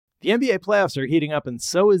The NBA playoffs are heating up, and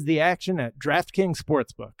so is the action at DraftKings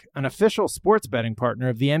Sportsbook, an official sports betting partner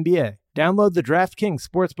of the NBA. Download the DraftKings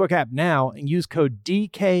Sportsbook app now and use code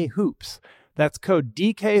DKHOOPS. That's code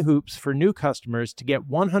DKHOOPS for new customers to get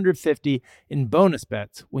 $150 in bonus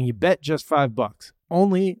bets when you bet just $5.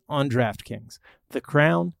 Only on DraftKings. The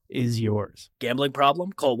crown is yours. Gambling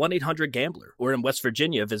problem? Call 1-800-GAMBLER. Or in West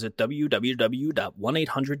Virginia, visit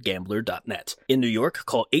www.1800gambler.net. In New York,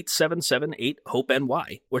 call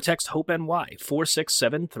 877-8-HOPE-NY or text HOPE-NY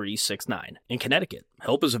 467-369. In Connecticut,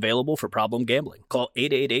 help is available for problem gambling. Call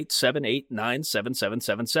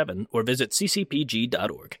 888-789-7777 or visit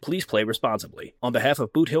ccpg.org. Please play responsibly. On behalf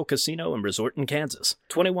of Boot Hill Casino and Resort in Kansas,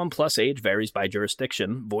 21 plus age varies by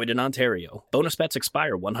jurisdiction, void in Ontario. Bonus bets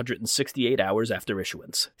expire 168 hours after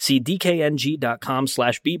issuance. See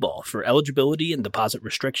dkng.com/bball for eligibility and deposit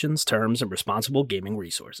restrictions, terms, and responsible gaming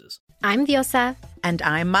resources. I'm Diosa. And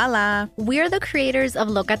I'm Mala. We're the creators of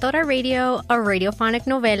Locatora Radio, a radiophonic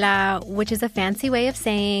novela, which is a fancy way of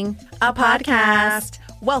saying a podcast.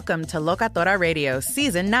 Welcome to Locatora Radio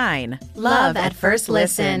Season 9. Love at First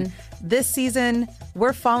Listen. This season,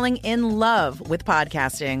 we're falling in love with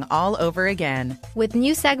podcasting all over again. With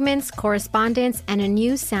new segments, correspondence, and a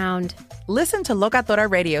new sound. Listen to Locatora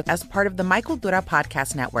Radio as part of the Michael Dura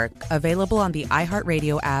Podcast Network, available on the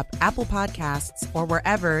iHeartRadio app, Apple Podcasts, or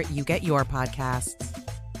wherever you get your podcasts.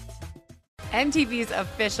 MTV's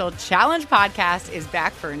official Challenge podcast is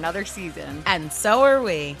back for another season. And so are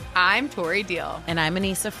we. I'm Tori Deal. And I'm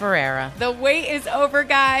Anissa Ferreira. The wait is over,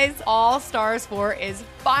 guys. All Stars 4 is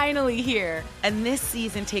finally here. And this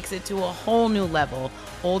season takes it to a whole new level.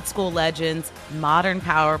 Old school legends, modern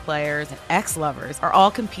power players, and ex-lovers are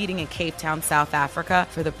all competing in Cape Town, South Africa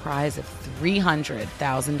for the prize of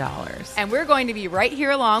 $300,000. And we're going to be right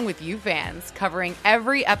here along with you fans, covering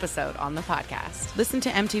every episode on the podcast. Listen to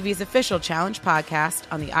MTV's official Challenge podcast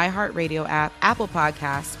on the iHeartRadio app, Apple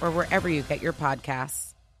Podcasts, or wherever you get your podcasts.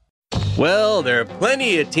 Well, there are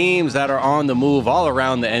plenty of teams that are on the move all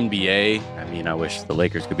around the NBA. I mean, I wish the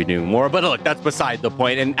Lakers could be doing more, but look, that's beside the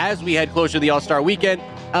point. And as we head closer to the All-Star weekend,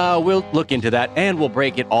 we'll look into that and we'll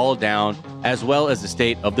break it all down, as well as the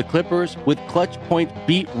state of the Clippers with Clutch Point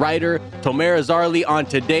beat writer Tomer Azarly on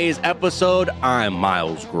today's episode. I'm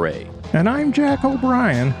Miles Gray. And I'm Jack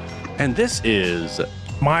O'Brien. And this is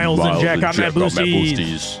Miles and Jack on Matt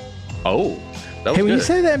Boosties. Oh. Hey, when you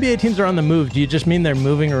say the NBA teams are on the move, do you just mean they're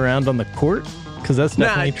moving around on the court? Because that's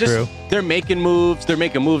definitely true. They're making moves. They're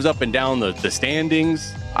making moves up and down the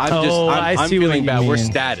standings. I'm feeling bad. We're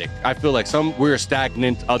static. I feel like we're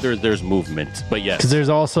stagnant. Others, there's movement. But yes.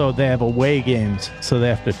 Because they have away games, so they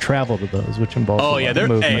have to travel to those, which involves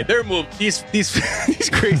movement. They're moving. These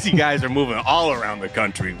crazy guys are moving all around the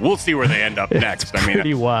country. We'll see where they end up next. It's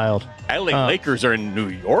pretty wild. LA Lakers are in New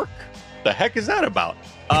York? The heck is that about?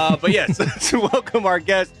 But yes, to welcome our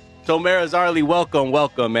guest, Tomer Azarly. Welcome,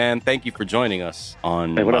 man. Thank you for joining us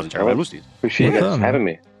on Appreciate you guys having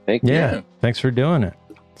me. Thank you. Yeah, thanks for doing it.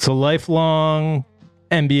 So lifelong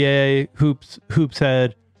NBA hoops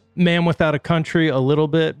head, man without a country a little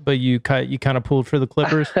bit, but you kind of pulled for the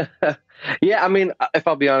Clippers. Yeah, I mean, if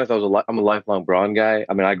I'll be honest, I'm a lifelong Bron guy.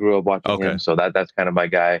 I mean, I grew up watching him, so that's kind of my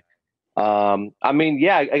guy. I mean,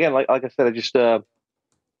 yeah, again, like I said, I just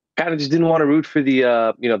kind of just didn't want to root for the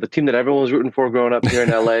the team that everyone was rooting for growing up here in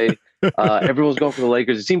LA. Everyone was going for the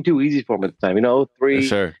Lakers. It seemed too easy for them at the time. 03,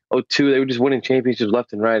 02, they were just winning championships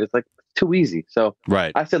left and right. It's like too easy. So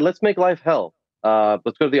I said, let's make life hell.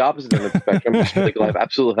 Let's go to the opposite end of the spectrum. Just make life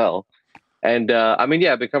absolute hell. And I mean,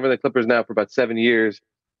 yeah, I've been covering the Clippers now for about 7 years.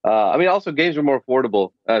 I mean, also games were more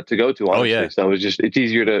affordable to go to, honestly. So it's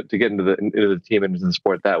easier to get into the team and into the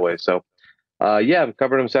sport that way. So I've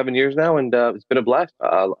covered them 7 years now, and it's been a blast.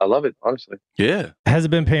 I love it, honestly. Yeah. Has it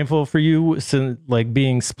been painful for you since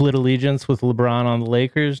being split allegiance with LeBron on the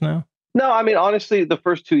Lakers now? No, I mean, honestly, the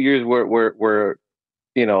first 2 years were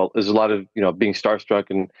there's a lot of being starstruck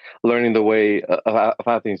and learning the way of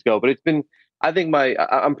how things go. But it's been, I think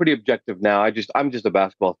I'm pretty objective now. I'm just a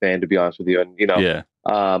basketball fan, to be honest with you. And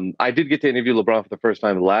I did get to interview LeBron for the first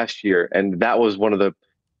time last year, and that was one of the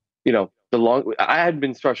I hadn't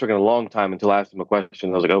been starstruck in a long time until I asked him a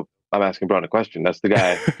question. I was like, oh, I'm asking Bron a question. That's the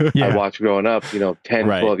guy I watched growing up, 10,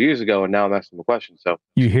 12 years ago, and now I'm asking him a question. So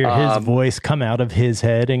you hear his voice come out of his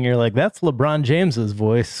head, and you're like, that's LeBron James's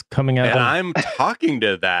voice coming out. And I'm talking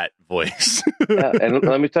to that voice. And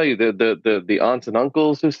let me tell you, the aunts and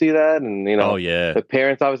uncles who see that, and the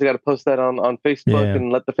parents obviously got to post that on Facebook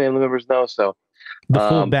and let the family members know. So the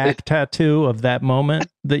full back tattoo of that moment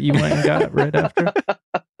that you went and got right after.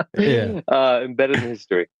 Embedded in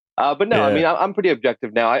history. But no, I mean, I'm pretty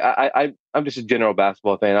objective now. I'm just a general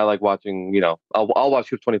basketball fan. I like watching, I'll watch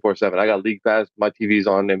hoops 24/7. I got League Pass. My TV's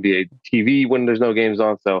on NBA TV when there's no games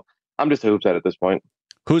on. So I'm just a hoops head at this point.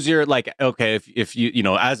 Who's your, like, okay, if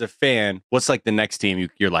you as a fan, what's like the next team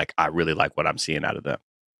you're like, I really like what I'm seeing out of them?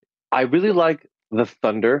 I really like the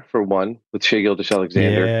Thunder, for one, with Shai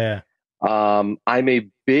Gilgeous-Alexander. Yeah. I'm a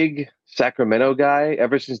big Sacramento guy.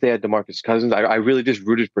 Ever since they had DeMarcus Cousins, I really just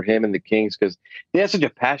rooted for him and the Kings because they had such a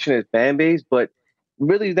passionate fan base, but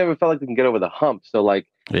really never felt like they can get over the hump. So, like,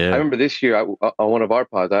 I remember this year on one of our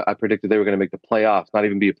pods, I predicted they were going to make the playoffs, not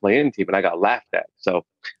even be a play-in team, and I got laughed at. So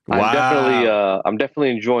I'm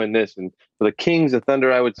definitely enjoying this. And for the Kings, the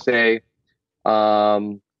Thunder, I would say,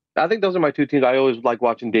 I think those are my two teams. I always like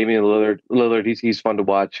watching Damian Lillard. He's fun to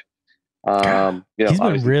watch. He's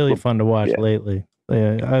been really fun to watch lately.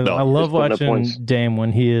 Yeah, I love watching Dame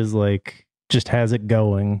when he is like just has it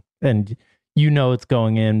going, and it's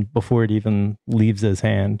going in before it even leaves his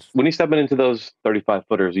hand. When he's stepping into those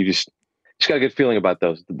 35-footers, you just got a good feeling about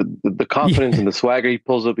those. The confidence and the swagger he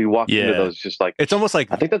pulls up, he walks into those, just like it's almost like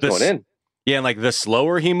I think that's going in. Yeah, and like the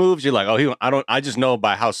slower he moves, you're like, I just know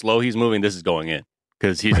by how slow he's moving, this is going in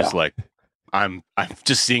because he's just like. I'm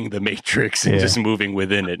just seeing the matrix and just moving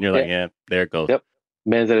within it. And you're like, there it goes. Yep.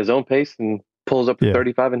 Man's at his own pace and pulls up to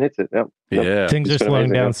 35 and hits it. Yep. Yeah. Things are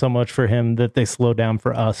slowing down so much for him that they slow down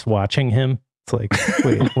for us watching him. It's like,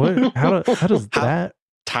 wait, what? How does that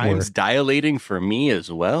time's work? Dilating for me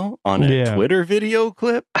as well on a Twitter video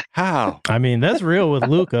clip? How? I mean, that's real with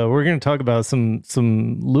Luka. We're going to talk about some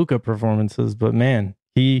Luka performances, but man,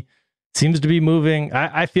 he seems to be moving.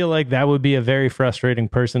 I feel like that would be a very frustrating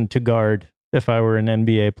person to guard if I were an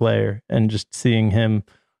NBA player, and just seeing him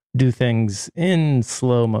do things in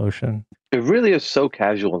slow motion. It really is so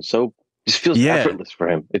casual and so just feels effortless for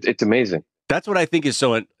him. It's amazing. That's what I think is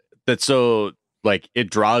so like it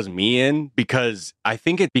draws me in, because I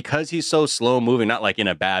think because he's so slow moving, not like in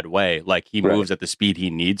a bad way, like he moves at the speed he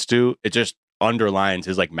needs to. It just underlines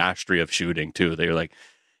his like mastery of shooting too. They're like,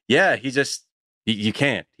 you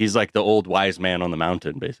can't. He's like the old wise man on the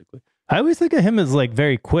mountain, basically. I always think of him as like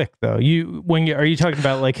very quick though. Are you talking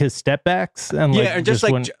about like his step backs and like, and just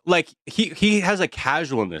like he has a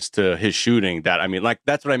casualness to his shooting that, I mean, like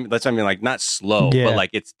that's what I mean, like not slow, but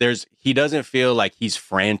like he doesn't feel like he's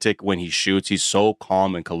frantic when he shoots. He's so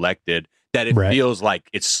calm and collected that it feels like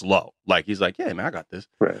it's slow. Like he's like, yeah, man, I got this.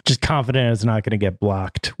 Right. Just confident it's not going to get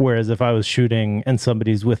blocked. Whereas if I was shooting and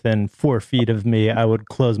somebody's within 4 feet of me, I would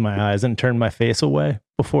close my eyes and turn my face away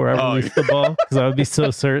before I released the ball, because I would be so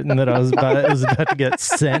certain that it was about to get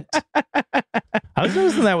sent. I was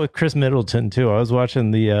noticing that with Chris Middleton too. I was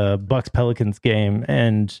watching the Bucks Pelicans game,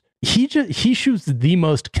 and he shoots the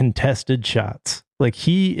most contested shots. Like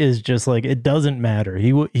he is just like, it doesn't matter.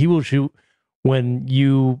 He will shoot when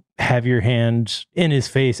you have your hand in his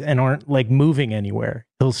face and aren't like moving anywhere.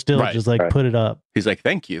 He'll still just like put it up. He's like,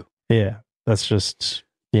 thank you. Yeah, that's just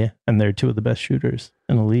and they're two of the best shooters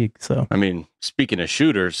in the league. So I mean, speaking of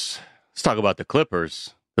shooters, let's talk about the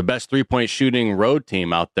Clippers, the best 3-point shooting road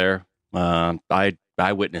team out there.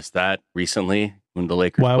 I witnessed that recently when the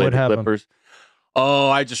Lakers played the Clippers. Oh,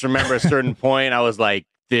 I just remember a certain point. I was like,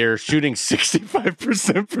 they're shooting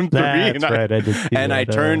 65% from three. That's right. I did see and that, I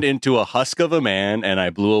turned into a husk of a man, and I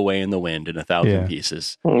blew away in the wind in 1,000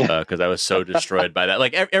 pieces because I was so destroyed by that.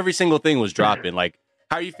 Like every single thing was dropping. Like,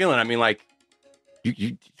 how are you feeling? I mean, like,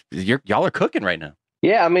 y'all are cooking right now.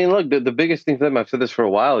 Yeah, I mean, look, the biggest thing for them, I've said this for a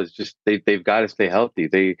while, is just they've got to stay healthy.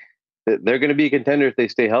 They're going to be a contender if they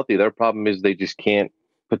stay healthy. Their problem is they just can't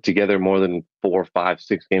put together more than 4, 5,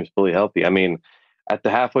 6 games fully healthy. I mean, at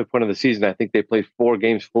the halfway point of the season, I think they played 4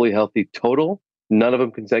 games fully healthy total, none of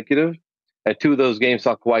them consecutive. And 2 of those games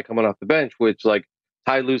saw Kawhi coming off the bench, which, like,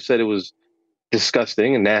 Ty Lue said it was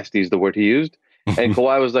disgusting, and nasty is the word he used. And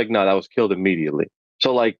Kawhi was like, no, that was killed immediately.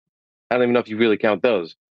 So, like, I don't even know if you really count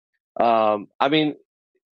those. I mean,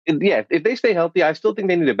 if they stay healthy, I still think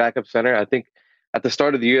they need a backup center. I think at the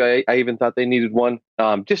start of the year, I even thought they needed one,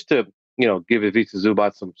 just to, give Ivica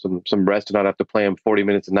Zubac some rest and not have to play him 40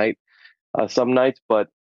 minutes a night some nights. But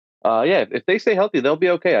if they stay healthy, they'll be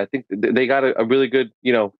okay. I think they got a really good,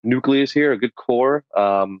 nucleus here, a good core,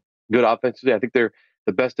 good offensively. I think they're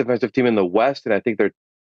the best defensive team in the West, and I think they're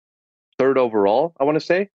 3rd overall, I want to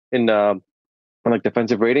say, in like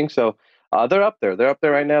defensive rating. So they're up there. They're up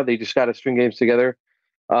there right now. They just got to string games together,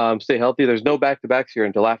 stay healthy. There's no back-to-backs here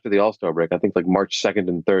until after the All-Star break. I think like March 2nd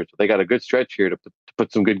and 3rd. So they got a good stretch here to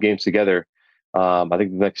put some good games together. I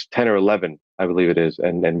think the next 10 or 11, I believe it is,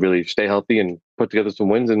 and really stay healthy and put together some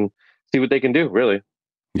wins and see what they can do, really.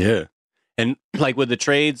 Yeah. And like with the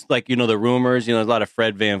trades, like, the rumors, there's a lot of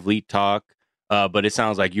Fred VanVleet talk. But it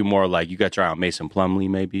sounds like you more like you got your eye on Mason Plumlee,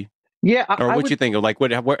 maybe. Yeah, or what you think of like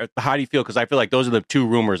how do you feel? Because I feel like those are the two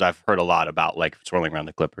rumors I've heard a lot about, like swirling around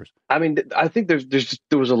the Clippers. I mean, I think there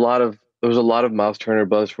was a lot of Miles Turner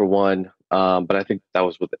buzz for one, but I think that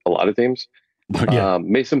was with a lot of teams. Yeah.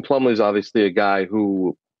 Mason Plumlee is obviously a guy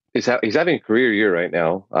who he's having a career year right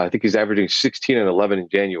now. I think he's averaging 16 and 11 in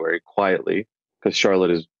January quietly because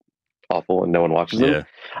Charlotte is awful and no one watches them.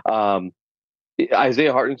 Yeah.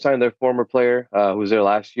 Isaiah Hartenstein, their former player, who was there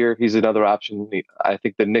last year, he's another option. I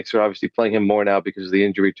think the Knicks are obviously playing him more now because of the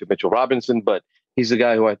injury to Mitchell Robinson, but he's the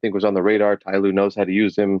guy who I think was on the radar. Ty Lue knows how to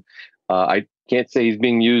use him. I can't say he's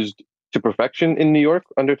being used to perfection in New York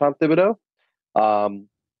under Tom Thibodeau.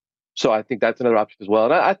 So I think that's another option as well.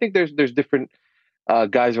 And I think there's different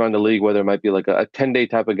guys around the league, whether it might be like a 10-day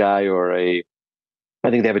type of guy or I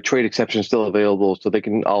think they have a trade exception still available, so they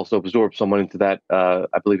can also absorb someone into that. I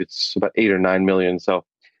believe it's about $8 or $9 million. So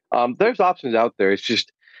there's options out there. It's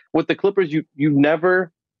just with the Clippers, you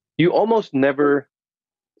almost never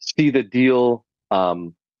see the deal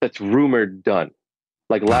that's rumored done.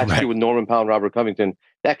 Like last year with Norman Powell and Robert Covington,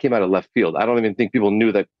 that came out of left field. I don't even think people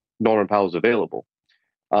knew that Norman Powell was available.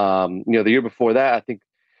 The year before that, I think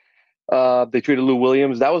they traded Lou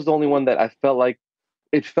Williams. That was the only one that I felt like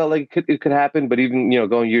it could happen. But even,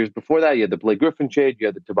 going years before that, you had the Blake Griffin trade, you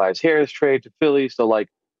had the Tobias Harris trade to Philly. So like,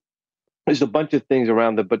 there's a bunch of things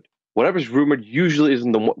around it, but whatever's rumored usually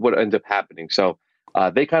isn't what ends up happening. So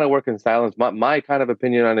they kind of work in silence. My kind of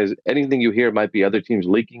opinion on it is anything you hear might be other teams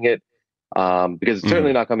leaking it because it's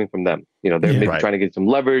certainly not coming from them. They're maybe trying to get some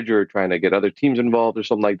leverage or trying to get other teams involved or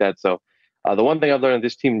something like that. So the one thing I've learned,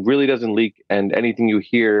 this team really doesn't leak, and anything you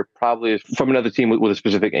hear probably is from another team with a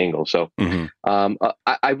specific angle. So you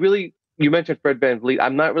mentioned Fred VanVleet.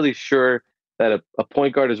 I'm not really sure that a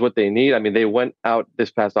point guard is what they need. I mean, they went out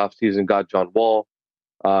this past offseason, got John Wall,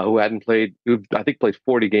 who I think played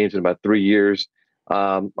 40 games in about 3 years.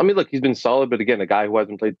 Look, he's been solid, but again, a guy who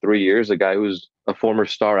hasn't played 3 years, a guy who's a former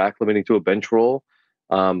star acclimating to a bench role,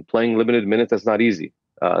 playing limited minutes, that's not easy.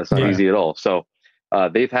 It's not easy at all. So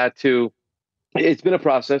they've had to. It's been a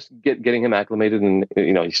process getting him acclimated, and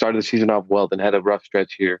he started the season off well, then had a rough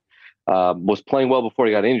stretch here. Was playing well before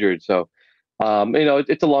he got injured, so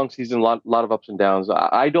it's a long season, a lot of ups and downs.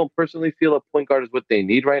 I don't personally feel a point guard is what they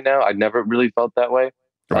need right now. I never really felt that way,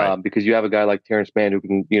 because you have a guy like Terrence Mann who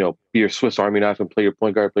can be your Swiss Army knife and play your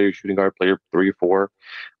point guard, play your shooting guard, play your 3 or 4.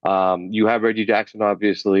 You have Reggie Jackson,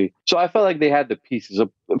 obviously, so I felt like they had the pieces.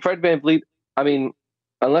 Fred VanVleet, I mean,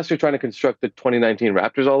 unless you're trying to construct the 2019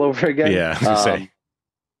 Raptors all over again,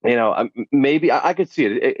 maybe I could see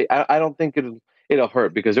it. I don't think it'll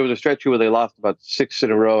hurt, because there was a stretch where they lost about 6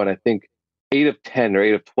 in a row, and I think 8 of 10 or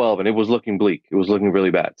 8 of 12, and it was looking bleak. It was looking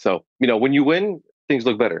really bad. So when you win, things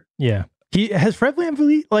look better. Yeah. Has Fred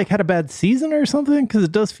VanVleet had a bad season or something? Because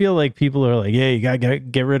it does feel like people are like, yeah, you gotta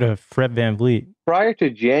get rid of Fred VanVleet. Prior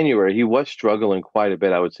to January, he was struggling quite a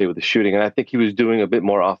bit, I would say, with the shooting, and I think he was doing a bit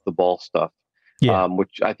more off the ball stuff. Yeah.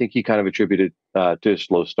 Which I think he kind of attributed to a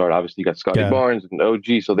slow start. Obviously, you got Scotty Barnes and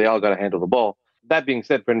OG, so they all got to handle the ball. That being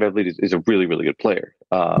said, Fred VanVleet is a really, really good player.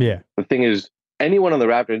 The thing is, anyone on the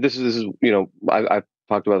Raptors, this is I've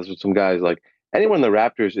talked about this with some guys, like anyone on the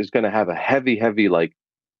Raptors is going to have a heavy like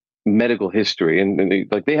medical history, and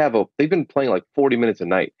they've been playing like 40 minutes a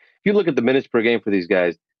night. If you look at the minutes per game for these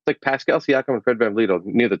guys, it's like Pascal Siakam and Fred VanVleet are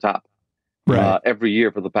near the top every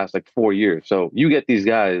year for the past 4 years. So you get these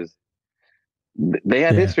guys. They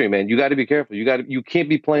have history, man. You got to be careful. You can't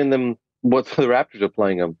be playing them what the Raptors are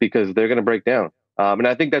playing them, because they're going to break down. And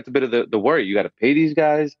I think that's a bit of the worry. You got to pay these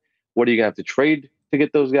guys. What are you going to have to trade to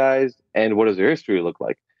get those guys? And what does their history look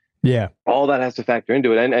like? Yeah. All that has to factor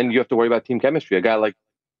into it. And you have to worry about team chemistry. A guy like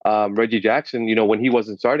Reggie Jackson, when he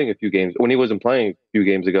wasn't starting when he wasn't playing a few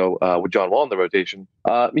games ago with John Wall in the rotation,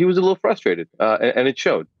 he was a little frustrated, and it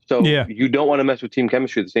showed. So you don't want to mess with team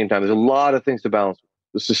chemistry at the same time. There's a lot of things to balance.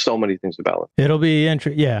 There's just so many things to balance. It'll be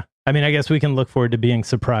interesting. Yeah. I mean, I guess we can look forward to being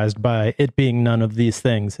surprised by it being none of these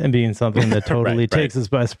things and being something that totally takes us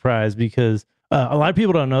by surprise, because a lot of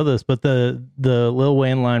people don't know this, but the Lil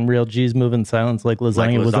Wayne line, "Real G's move in silence like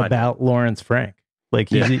lasagna," was about Lawrence Frank. Like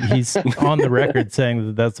he's on the record saying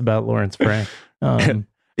that that's about Lawrence Frank.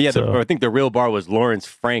 I think the real bar was Lawrence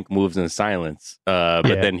Frank moves in silence. But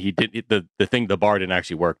then he did the bar didn't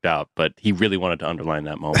actually work out, but he really wanted to underline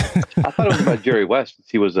that moment. I thought it was about Jerry West.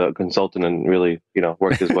 He was a consultant and really,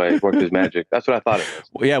 worked his magic. That's what I thought it was.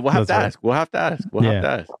 Well, yeah, we'll have to ask. We'll have to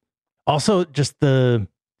ask. Also, just the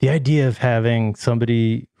idea of having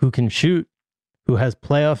somebody who can shoot, who has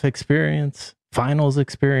playoff experience, finals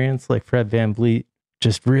experience, like Fred VanVleet,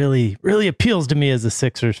 just really, really appeals to me as a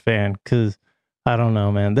Sixers fan, because I don't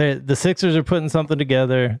know, man. The Sixers are putting something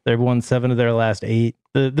together. They've won 7 of their last 8.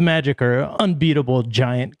 The Magic are unbeatable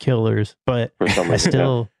giant killers, but I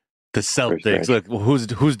still... The Celtics. Look,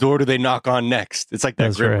 whose door do they knock on next? It's like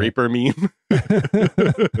that Grim Reaper meme.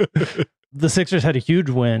 The Sixers had a huge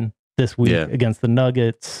win this week against the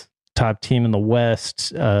Nuggets, top team in the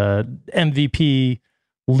West. MVP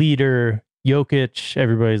leader Jokic.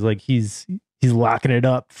 Everybody's like he's locking it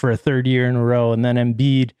up for a third year in a row, and then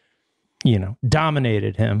Embiid,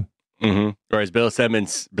 dominated him. Mm-hmm. Or as Bill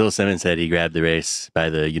Simmons said, he grabbed the race by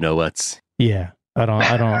the whats. Yeah, I don't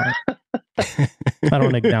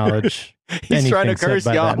acknowlge. He's trying to curse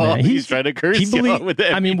y'all. He's trying to curse y'all with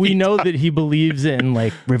that. I mean, we know that he believes in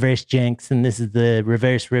like reverse janks, and this is the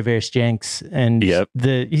reverse janks, and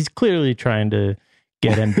he's clearly trying to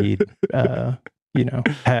get Embiid,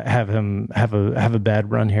 have him have a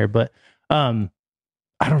bad run here. But I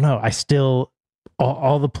don't know. I still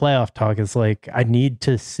all the playoff talk is like I need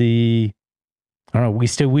to see. I don't know.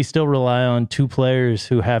 We still rely on 2 players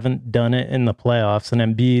who haven't done it in the playoffs. And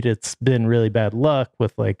Embiid, it's been really bad luck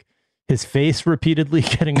with like his face repeatedly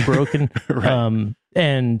getting broken. Right.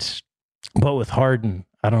 But with Harden,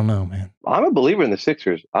 I don't know, man. I'm a believer in the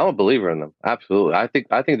Sixers. I'm a believer in them. Absolutely. I think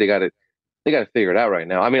they got it. They got to figure it out right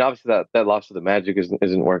now. I mean, obviously that loss to the Magic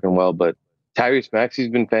isn't working well, but Tyrese Maxey's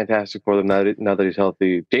been fantastic for them now that he's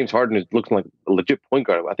healthy. James Harden is looking like a legit point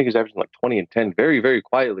guard. I think he's averaging like 20 and 10 very, very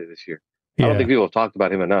quietly this year. I don't think people have talked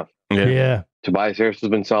about him enough. Yeah. Tobias Harris has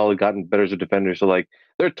been solid, gotten better as a defender. So, like,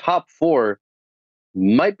 their top 4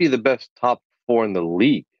 might be the best top 4 in the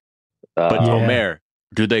league. But Tomer,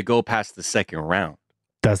 do they go past the second round?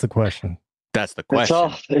 That's the question.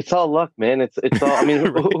 It's all luck, man. It's all. I mean,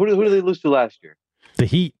 who did they lose to last year? The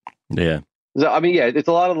Heat. Yeah. So, I mean, it's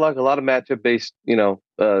a lot of luck, a lot of matchup based,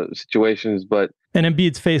 situations, but. And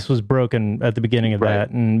Embiid's face was broken at the beginning of that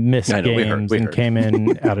and missed games and came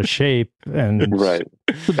in out of shape. And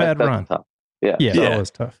it's a bad run. Tough. Yeah. That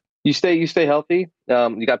was tough. You stay healthy.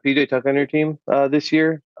 You got PJ Tucker on your team this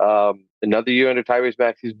year. Another year under Tyrese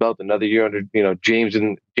Maxey's belt. Another year under James,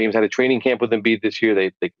 and James had a training camp with Embiid this year.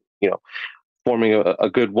 They forming a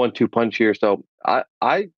good 1-2 punch here. So I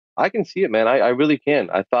can see it, man. I really can.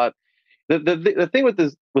 I thought the thing with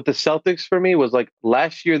the Celtics for me was like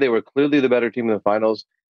last year they were clearly the better team in the finals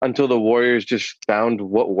until the Warriors just found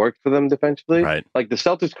what worked for them defensively. Right. Like the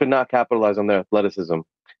Celtics could not capitalize on their athleticism,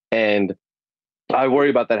 and I worry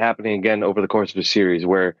about that happening again over the course of a series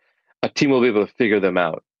where a team will be able to figure them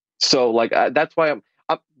out. So like that's why I'm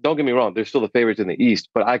don't get me wrong, they're still the favorites in the East,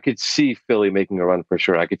 but I could see Philly making a run for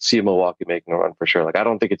sure. I could see Milwaukee making a run for sure. Like I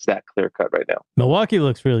don't think it's that clear cut right now. Milwaukee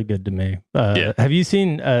looks really good to me. Have you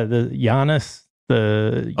seen the Giannis?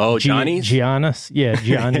 Giannis? Yeah,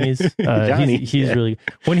 Giannis. He's really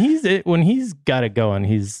when he's got it going,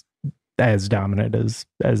 he's as dominant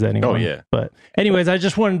as anyone. Oh yeah. But anyways, I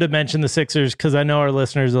just wanted to mention the Sixers because I know our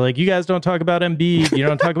listeners are like, you guys don't talk about Embiid, you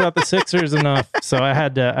don't talk about the Sixers enough. So I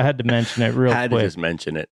had to mention it real quick. To just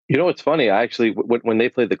mention it. You know what's funny? I actually, when they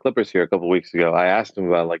played the Clippers here a couple of weeks ago, I asked them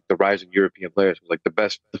about like the rise of European players. It was like the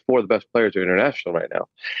 4 of the best players are international right now.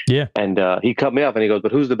 Yeah. And he cut me off and he goes,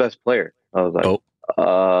 "But who's the best player?" I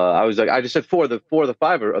was like, I just said 4 of the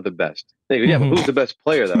 5 are the best. They go, yeah, but who's the best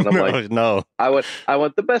player then? And I'm like, no. I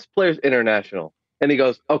want the best players international. And he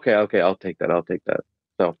goes, okay, I'll take that.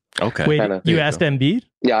 So okay. Wait, you asked Embiid?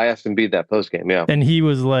 Yeah, I asked Embiid that post game. Yeah, and he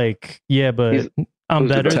was like, yeah, but I'm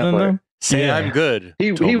better than them. Say I'm good.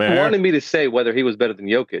 He wanted me to say whether he was better than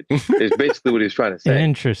Jokic. Is basically what he was trying to say.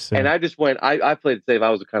 Interesting. And I just went. I played it safe.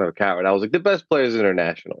 I was kind of a coward. I was like, the best player is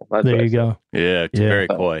international. That's there you go. Yeah, very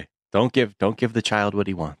coy. Don't give the child what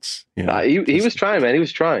he wants. You know? He was trying, man. He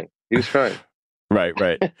was trying.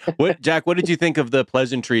 Right. Jack, what did you think of the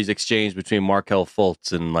pleasantries exchanged between Markelle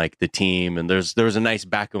Fultz and like the team? And there was a nice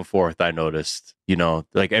back and forth I noticed.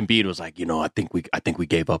 Like Embiid was like, I think we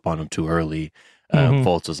gave up on him too early.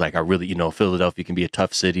 Fultz was like, I really, Philadelphia can be a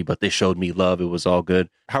tough city, but they showed me love. It was all good.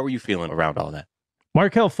 How were you feeling around all that?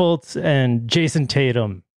 Markelle Fultz and Jason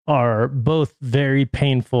Tatum are both very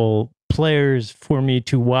painful players for me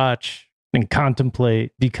to watch and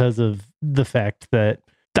contemplate because of the fact that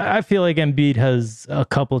I feel like Embiid has a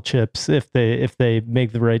couple chips if they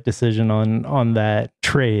make the right decision on that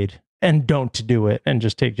trade and don't do it and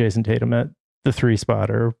just take Jason Tatum at the 3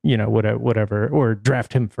 spot or whatever, or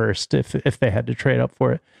draft him first if they had to trade up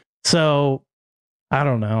for it. So I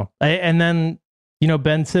don't know. And then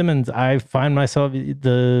Ben Simmons, I find myself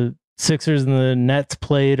the Sixers and the Nets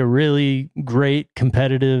played a really great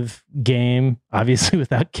competitive game, obviously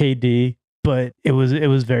without KD, but it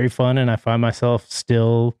was very fun, and I find myself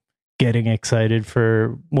still getting excited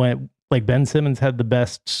for when like Ben Simmons had the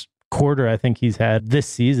best quarter I think he's had this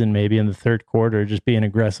season, maybe in the third quarter, just being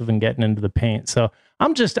aggressive and getting into the paint. So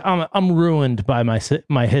I'm ruined by my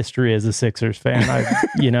history as a Sixers fan. I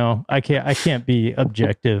can't be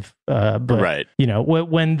objective. But right.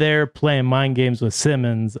 When they're playing mind games with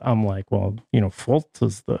Simmons, I'm like, well, Fultz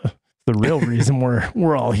is the real reason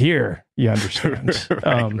we're all here. You understand?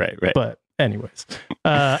 right. But anyways,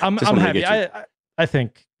 I'm happy. I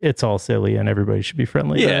think it's all silly and everybody should be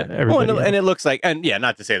friendly. Yeah. To everybody and it looks like, and yeah,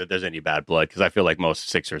 not to say that there's any bad blood, because I feel like most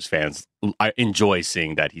Sixers fans enjoy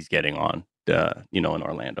seeing that he's getting on, in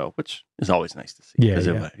Orlando, which is always nice to see.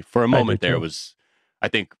 Yeah. For a moment there was, I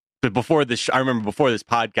think, but before this, I remember before this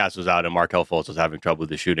podcast was out and Markelle Fultz was having trouble with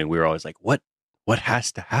the shooting, we were always like, what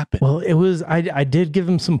has to happen? Well, it was, I did give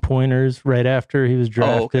him some pointers right after he was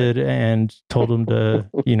drafted and told him to,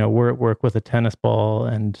 work with a tennis ball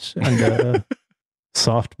and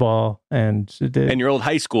softball and your old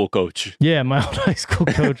high school coach. Yeah, my old high school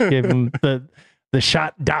coach gave him the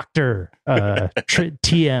shot doctor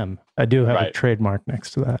TM. I do have a trademark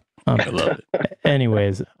next to that. I love it.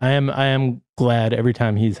 Anyways, I am glad every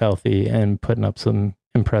time he's healthy and putting up some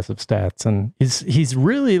impressive stats, and he's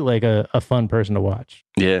really like a fun person to watch.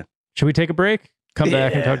 Yeah. Should we take a break? Come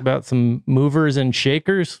back and talk about some movers and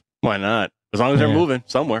shakers? Why not? As long as they're moving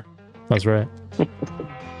somewhere. That's right.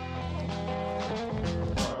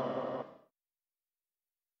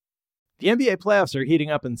 The NBA playoffs are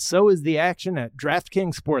heating up, and so is the action at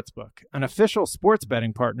DraftKings Sportsbook, an official sports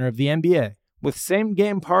betting partner of the NBA. With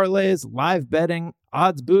same-game parlays, live betting,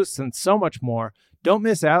 odds boosts, and so much more, don't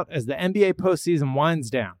miss out as the NBA postseason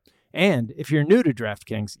winds down. And if you're new to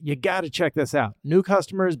DraftKings, you got to check this out. New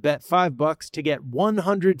customers bet $5 to get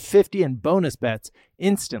 $150 in bonus bets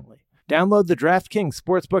instantly. Download the DraftKings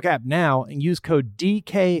Sportsbook app now and use code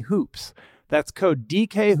DKHOOPS. That's code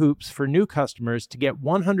DKHOOPS for new customers to get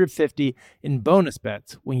 $150 in bonus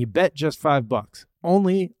bets when you bet just $5.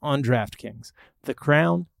 Only on DraftKings. The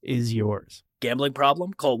crown is yours. Gambling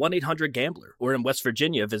problem? Call 1-800-GAMBLER. Or in West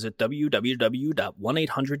Virginia, visit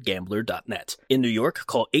www.1800gambler.net. In New York,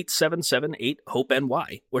 call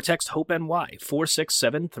 877-8-HOPE-NY or text HOPE-NY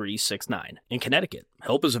 467-369. In Connecticut,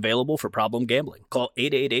 help is available for problem gambling. Call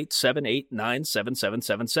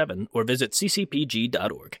 888-789-7777 or visit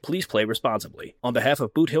ccpg.org. Please play responsibly. On behalf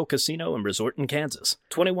of Boot Hill Casino and Resort in Kansas,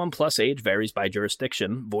 21 plus age varies by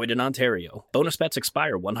jurisdiction, void in Ontario. Bonus bets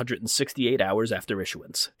expire 168 hours after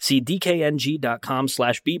issuance. See dkng.com/bball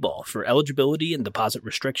for eligibility and deposit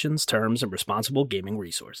restrictions, terms, and responsible gaming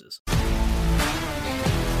resources.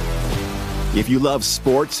 If you love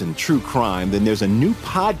sports and true crime, then there's a new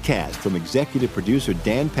podcast from executive producer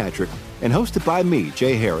Dan Patrick and hosted by me,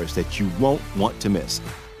 Jay Harris, that you won't want to miss.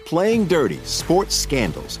 Playing Dirty: Sports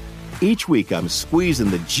Scandals. Each week, I'm squeezing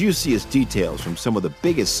the juiciest details from some of the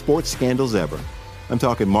biggest sports scandals ever. I'm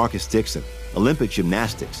talking Marcus Dixon, Olympic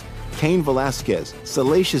gymnastics, Cain Velasquez,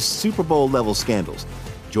 salacious Super Bowl-level scandals.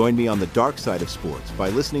 Join me on the dark side of sports by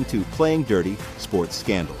listening to Playing Dirty: Sports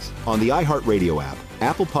Scandals on the iHeartRadio app,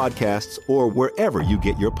 Apple Podcasts, or wherever you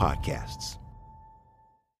get your podcasts.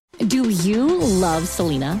 Do you love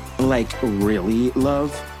Selena? Like, really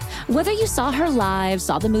love? Whether you saw her live,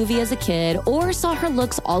 saw the movie as a kid, or saw her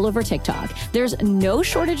looks all over TikTok, there's no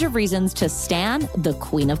shortage of reasons to stan the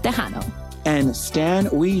Queen of Tejano. And Stan,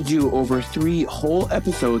 we do over 3 whole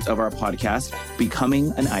episodes of our podcast,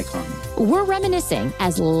 Becoming an Icon. We're reminiscing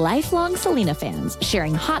as lifelong Selena fans,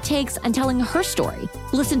 sharing hot takes and telling her story.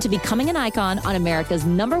 Listen to Becoming an Icon on America's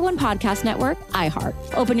 #1 podcast network, iHeart.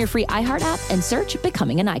 Open your free iHeart app and search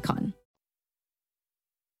Becoming an Icon.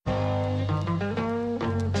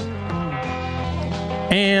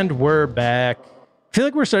 And we're back. I feel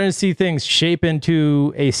like we're starting to see things shape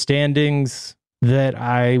into a standings that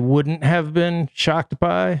I wouldn't have been shocked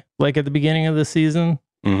by, like at the beginning of the season.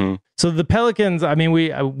 Mm-hmm. So the Pelicans, I mean,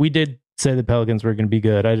 we did say the Pelicans were going to be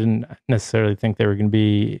good. I didn't necessarily think they were going to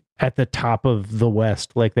be at the top of the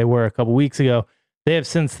West like they were a couple weeks ago. They have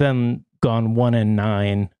since then gone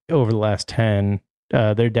 1-9 over the last 10.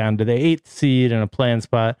 They're down to the 8th seed in a play-in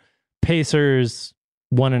spot. Pacers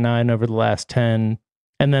 1-9 over the last 10.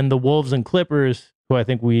 And then the Wolves and Clippers, who I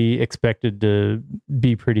think we expected to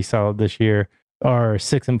be pretty solid this year, are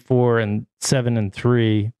 6-4 and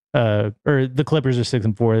 7-3. Or the Clippers are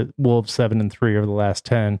 6-4, Wolves 7-3 over the last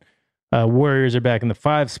 10. Warriors are back in the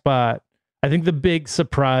 5 spot. I think the big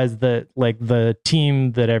surprise that like the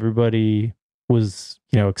team that everybody was,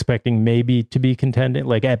 expecting maybe to be contending,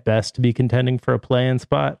 like at best to be contending for a play-in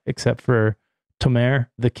spot, except for Tomer,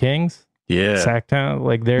 the Kings. Yeah. Sacktown.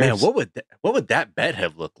 Like man, what would that bet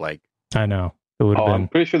have looked like? I know. It would have been. I'm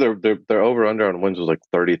pretty sure their over under on wins was like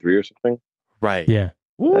 33 or something. Right. Yeah.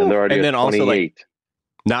 And they're already at 28.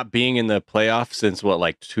 not being in the playoffs since what,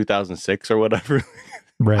 like 2006 or whatever.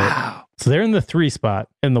 Right. Wow. So they're in the 3 spot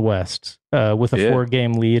in the West with a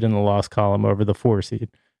 4-game lead in the loss column over the 4 seed.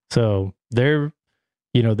 So they're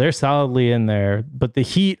solidly in there, but the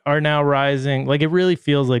Heat are now rising. Like, it really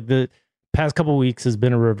feels like the past couple weeks has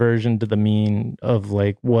been a reversion to the mean of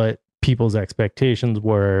like what people's expectations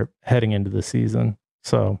were heading into the season.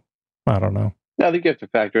 So I don't know. Yeah, I think you have to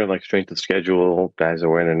factor in like strength of schedule, guys that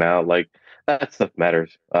were in and out. Like, that stuff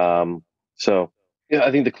matters. So yeah,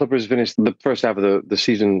 I think the Clippers finished the first half of the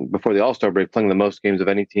season before the All-Star break playing the most games of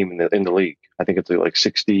any team in the league. I think it's like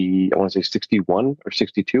 60. I want to say 61 or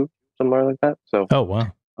 62, somewhere like that. So oh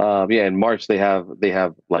wow. In March they have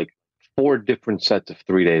like 4 different sets of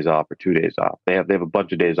 3 days off or 2 days off. They have a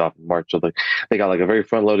bunch of days off in March, so they got like a very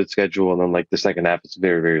front-loaded schedule, and then like the second half is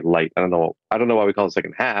very, very light. I don't know why we call it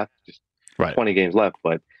second half. Just 20 games left,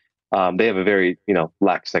 but they have a very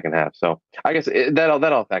lax second half. So I guess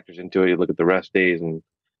that all factors into it. You look at the rest days and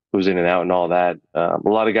who's in and out and all that. A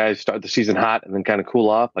lot of guys start the season hot and then kind of cool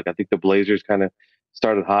off. Like I think the Blazers kind of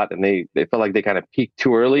started hot and they felt like they kind of peaked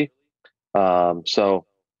too early. So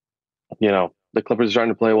the Clippers are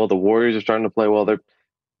starting to play well. The Warriors are starting to play well. They're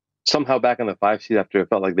somehow back in the 5 seed after it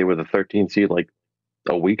felt like they were the 13 seed like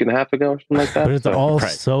a week and a half ago or something like that. But it's all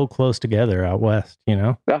so close together out west,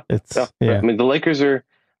 Yeah. I mean, the Lakers are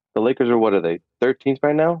what are they? 13th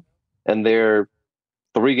right now, and they're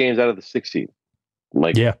 3 games out of the 6th seed.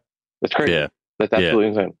 Like, that's crazy. Yeah, that's absolutely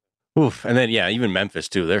insane. Oof, and then even Memphis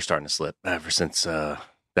too. They're starting to slip ever since that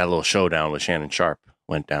little showdown with Shannon Sharp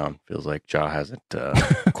went down. Feels like Ja hasn't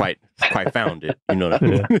quite found it. You know what I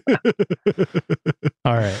mean?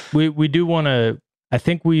 All right, we do want to. I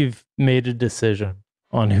think we've made a decision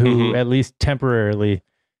on who, at least temporarily,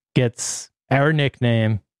 gets our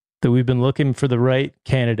nickname that we've been looking for the right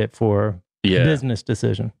candidate for. Business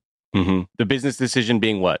decision. The business decision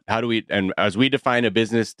being what? How do we, and as we define a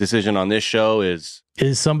business decision on this show is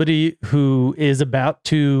somebody who is about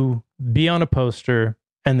to be on a poster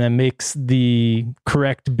and then makes the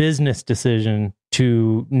correct business decision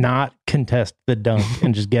to not contest the dunk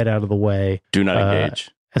and just get out of the way. Do not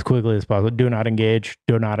engage. As quickly as possible. Do not engage.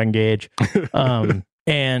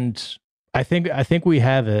 And I think we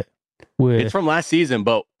have it. It's from last season,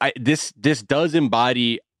 but this does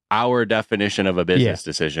embody our definition of a business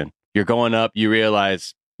decision. You're going up, you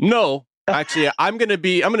realize, no, actually, I'm going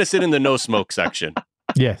to sit in the no smoke section.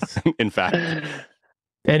 Yes. In fact.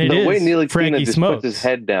 And the way Neil Frankie just Smokes puts his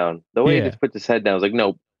head down. The way he just puts his head down, I was like,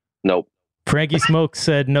 nope. Frankie Smokes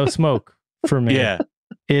said no smoke for me. Yeah.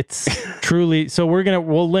 It's truly, so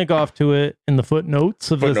we'll link off to it in the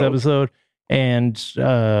footnotes of this episode and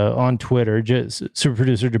on Twitter. Super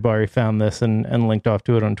producer Jabari found this and linked off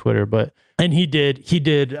to it on Twitter. And he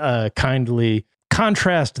did kindly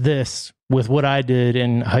contrast this with what I did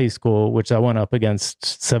in high school, which I went up against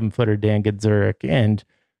 7-footer Dan Gadzuric and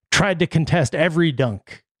tried to contest every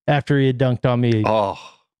dunk after he had dunked on me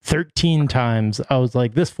 13 times. I was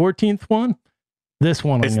like, this 14th one, this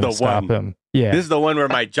one I'm going to stop him. Yeah. This is the one where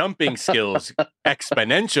my jumping skills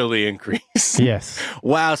exponentially increase. Yes.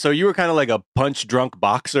 Wow. So you were kind of like a punch drunk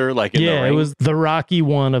boxer, like in the ring? It was the Rocky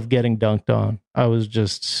one of getting dunked on. I was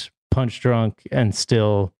just punch drunk and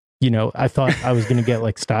still, I thought I was going to get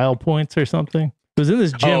like style points or something. It was in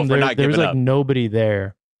this gym. There was like nobody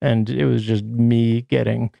there. And it was just me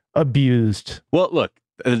getting abused. Well, look,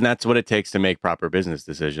 and that's what it takes to make proper business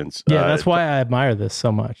decisions. Yeah, that's why I admire this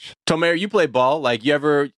so much. Tomer, you play ball. Like, you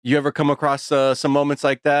ever come across some moments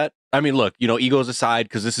like that? I mean, look, egos aside,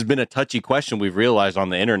 because this has been a touchy question we've realized on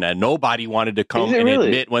the internet. Nobody wanted to come and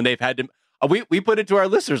admit when they've had to. We put it to our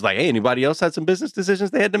listeners like, hey, anybody else had some business decisions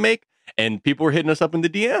they had to make? And people were hitting us up in the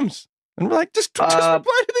DMs. And we're like, just reply to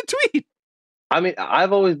the tweet. I mean,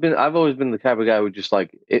 I've always been the type of guy who just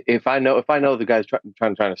like, if I know the guy's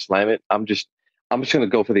trying to slam it, I'm just going to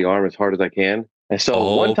go for the arm as hard as I can. And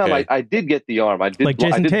so one time I did get the arm. I did like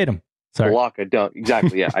Jason Tatum. Sorry. Block a dunk.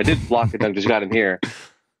 Exactly. Yeah, I did block a dunk. Just got him here.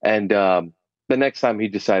 And the next time he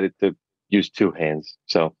decided to use 2 hands.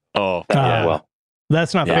 So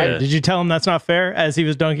that's not fair. Did you tell him that's not fair as he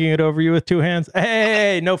was dunking it over you with 2 hands?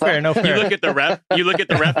 Hey, no fair, no fair. You look at the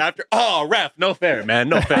ref after. Oh, ref, no fair, man,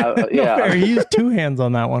 no fair. No fair. He used 2 hands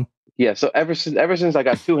on that one. Yeah. So ever since I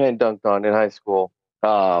got 2-hand dunked on in high school,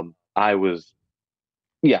 it's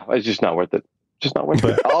just not worth it. Just not worth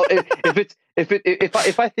it.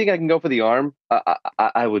 If I think I can go for the arm,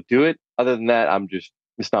 I would do it. Other than that,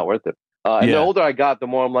 it's not worth it. And the older I got, the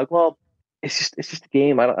more I'm like, well, it's just a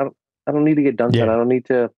game. I don't need to get dunked on. I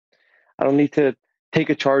don't need to take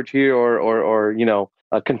a charge here or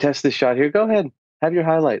contest this shot here. Go ahead, have your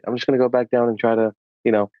highlight. I'm just going to go back down and try to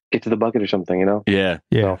get to the bucket or something, Yeah.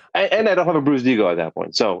 Yeah. So, and I don't have a bruised ego at that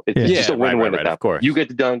point. So it's just a win-win at that of course. point. You get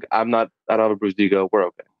to dunk. I don't have a bruised ego. We're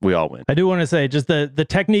okay. We all win. I do want to say just the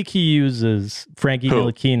technique he uses, Frankie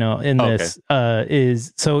Ntilikina, in this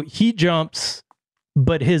is, so he jumps,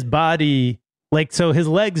 but his body, so his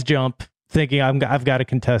legs jump thinking I've got to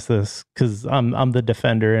contest this because I'm the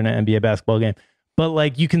defender in an NBA basketball game.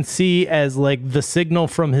 But you can see as the signal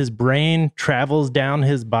from his brain travels down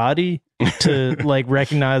his body to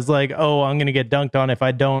recognize oh, I'm going to get dunked on if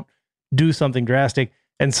I don't do something drastic.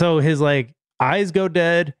 And so his eyes go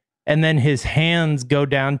dead and then his hands go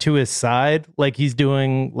down to his side like he's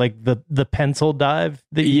doing the pencil dive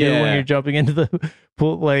that you do when you're jumping into the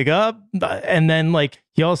pool, up. And then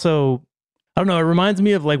he also, I don't know, it reminds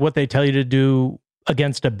me of what they tell you to do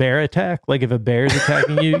against a bear attack. If a bear is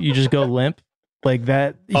attacking you, you just go limp.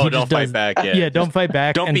 That. Don't fight back. Yeah, don't fight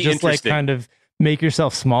back. Don't and be just interesting. Kind of make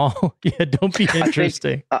yourself small. Don't be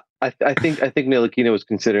interesting. I think Ntilikina was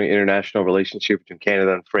considering international relationship between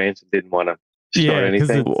Canada and France and didn't want to start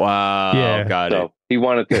anything. Wow. Yeah. Got it. So he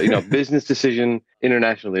wanted to, business decision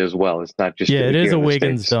internationally as well. It's not just it is a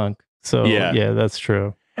Wiggins States. dunk. So yeah, that's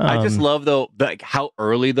true. I just love though, how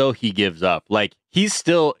early though he gives up. He's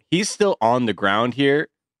still on the ground here,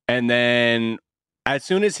 and then as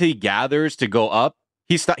soon as he gathers to go up,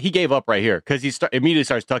 he gave up right here because he immediately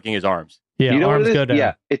starts tucking his arms. Yeah, arms go down.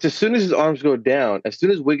 Yeah, it's as soon as his arms go down, as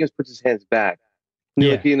soon as Wiggins puts his hands back,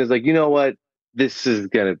 Ntilikina is you know what? This is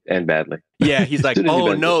going to end badly. Yeah, he's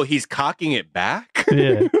oh no, he's cocking it back?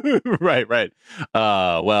 Yeah. Right.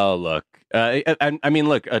 Well, look. I mean,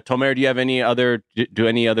 look, Tomer, do you have any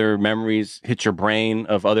other memories hit your brain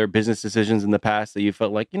of other business decisions in the past that you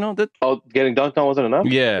felt that... Oh, getting dunked on wasn't enough?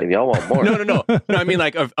 Yeah. Maybe y'all want more. No, I mean,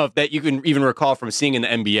 of that you can even recall from seeing in the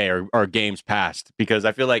NBA or games past, because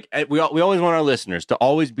I feel we always want our listeners to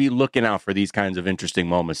always be looking out for these kinds of interesting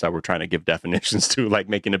moments that we're trying to give definitions to,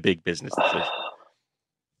 making a big business decision.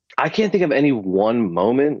 I can't think of any one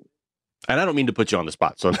moment. And I don't mean to put you on the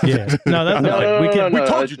spot. So yeah, no, that's we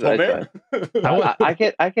told you, Tomer. I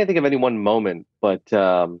can't think of any one moment, but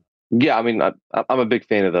yeah, I mean, I'm a big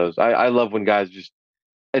fan of those. I love when guys just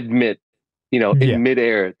admit, in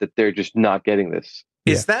midair that they're just not getting this.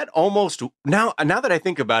 Is that almost now that I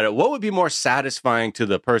think about it, what would be more satisfying to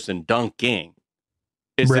the person dunking?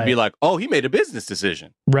 Is to be oh, he made a business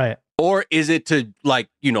decision, right? Or is it to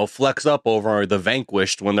flex up over the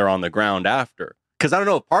vanquished when they're on the ground after? Because I don't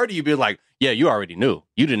know, part of you be yeah, you already knew.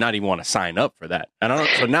 You did not even want to sign up for that. And I don't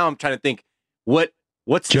know. So now I'm trying to think,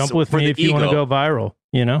 what's jump with me if you want to go viral,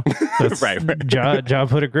 That's, right. Ja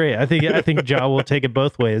put it great. I think Ja will take it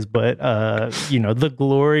both ways, but the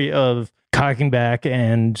glory of cocking back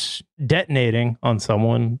and detonating on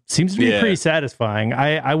someone seems to be pretty satisfying.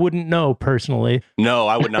 I wouldn't know personally. No,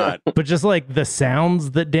 I would not. But just the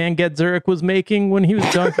sounds that Dan Gedzuric was making when he was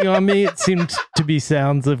dunking on me, it seemed to be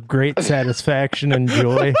sounds of great satisfaction and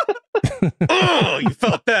joy. Oh, you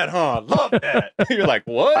felt that, huh? Love that. You're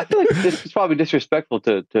what? I feel this is probably disrespectful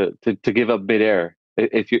to give up midair.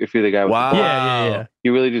 If you're the guy with wow. the Yeah.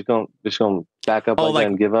 You really just gonna back up that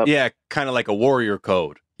and give up? Yeah, kind of like a warrior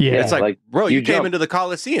code. Yeah. It's bro, you came into the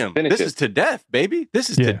Coliseum. This is to death, baby. This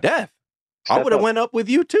is to death. I would have went up with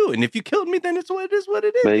you too. And if you killed me, then it's what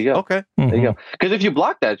it is. There you go. Okay. There you go. Because if you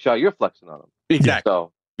block that shot, you're flexing on him. Exactly.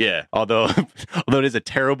 So yeah. Although it is a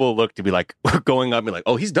terrible look to be going up and be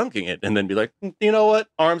oh, he's dunking it, and then be you know what?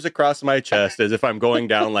 Arms across my chest as if I'm going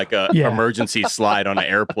down a emergency slide on an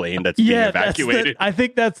airplane that's being evacuated. I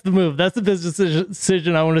think that's the move. That's the business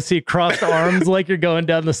decision I want to see. Crossed arms like you're going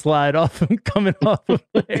down the slide off and coming off of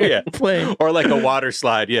the airplane. Or a water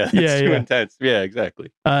slide. Yeah. That's too intense. Yeah, exactly.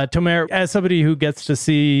 Tomer, as somebody who gets to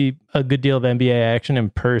see a good deal of NBA action in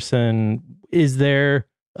person, is there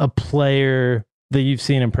a player that you've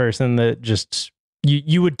seen in person that just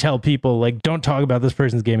you would tell people don't talk about this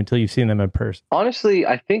person's game until you've seen them in person? Honestly,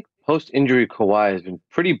 I think post-injury Kawhi has been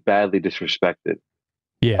pretty badly disrespected.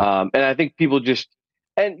 Yeah. And I think people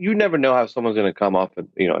and you never know how someone's going to come off an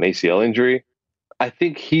ACL injury. I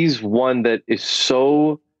think he's one that is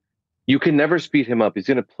you can never speed him up. He's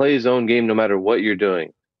going to play his own game no matter what you're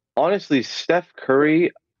doing. Honestly, Steph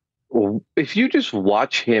Curry, if you just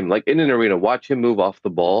watch him, in an arena, watch him move off the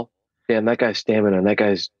ball, damn, that guy's stamina and that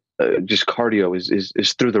guy's just cardio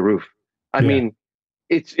is through the roof. I mean,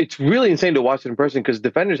 it's really insane to watch it in person because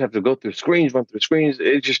defenders have to go through screens, run through screens.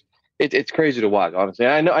 It's crazy to watch, honestly.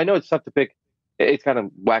 I know it's tough to pick. It's kind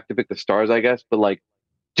of whack to pick the stars, I guess, but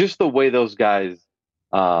just the way those guys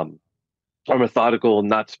are methodical,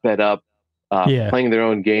 not sped up, playing their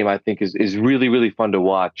own game, I think is really, really fun to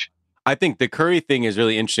watch. I think the Curry thing is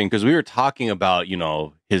really interesting because we were talking about,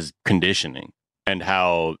 his conditioning. And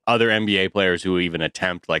how other NBA players who even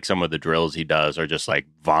attempt like some of the drills he does are just like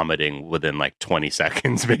vomiting within like 20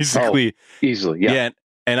 seconds, basically. Easily, yeah. Yeah,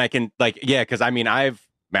 and I can because I mean I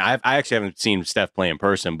actually haven't seen Steph play in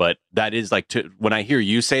person, but that is like when I hear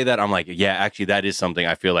you say that, I'm like, yeah, actually that is something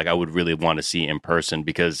I feel like I would really want to see in person,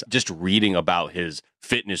 because just reading about his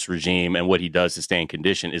fitness regime and what he does to stay in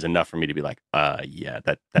condition is enough for me to be like,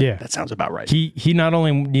 that sounds about right. He not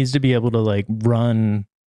only needs to be able to like run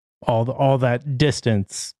all that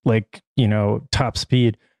distance, like, you know, top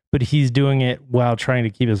speed, but he's doing it while trying to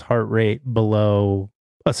keep his heart rate below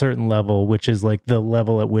a certain level, which is like the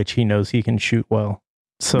level at which he knows he can shoot well.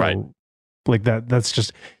 So like that's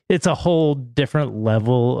just, it's a whole different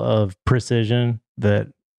level of precision that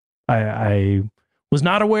I was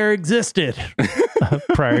not aware existed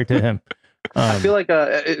prior to him. I feel like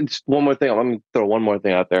it's one more thing. Let me throw one more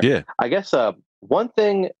thing out there. Yeah. I guess one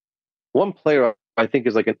player I think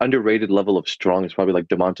is like an underrated level of strong is probably like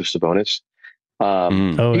Domantas Sabonis.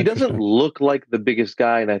 He doesn't look like the biggest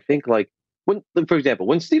guy, and I think like for example,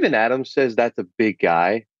 when Steven Adams says that's a big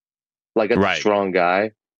guy, like that's a strong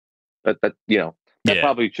guy, that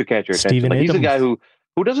probably should catch your attention. Like, he's a guy who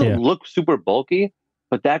doesn't look super bulky,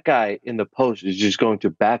 but that guy in the post is just going to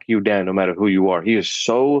back you down no matter who you are. He is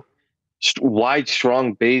so wide,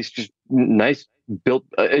 strong base, just nice built.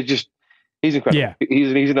 He's incredible. Yeah.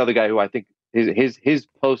 He's another guy who I think his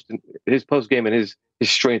post game and his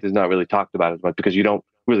strength is not really talked about as much, because you don't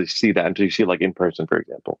really see that until you see it like in person, for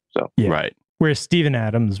example. So right. Where Steven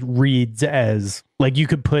Adams reads as like you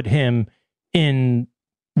could put him in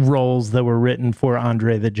roles that were written for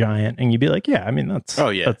Andre the Giant, and you'd be like, yeah, I mean that's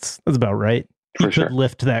about right. He could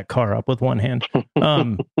lift that car up with one hand.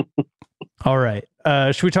 All right.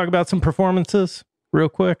 Should we talk about some performances real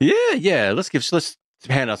quick? Yeah. Let's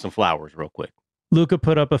hand out some flowers real quick. Luka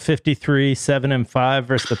put up a 53, 7 and 5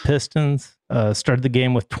 versus the Pistons. Started the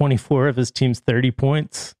game with 24 of his team's 30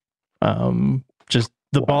 points. Just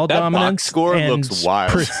the ball dominance score and looks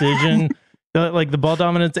wild. Precision, like the ball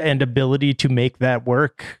dominance and ability to make that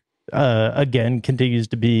work. Again, continues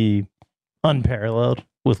to be unparalleled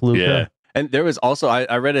with Luka. Yeah. And there was also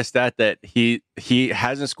I read a stat that he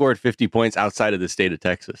hasn't scored 50 points outside of the state of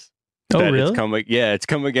Texas. Oh, really? It's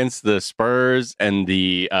come against the Spurs and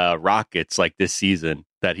the Rockets like this season.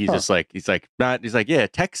 That he's just like he's like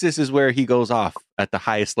Texas is where he goes off at the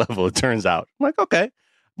highest level. It turns out, I'm like, okay,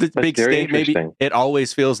 the big state, maybe it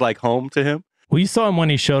always feels like home to him. Well, you saw him when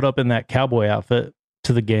he showed up in that cowboy outfit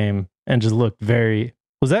to the game and just looked very.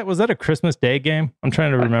 Was that a Christmas Day game? I'm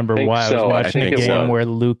trying to remember why I was watching a game where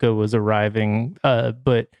Luka was arriving,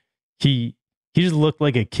 but he just looked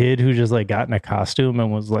like a kid who just like got in a costume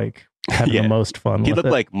and was like having the most fun. He looked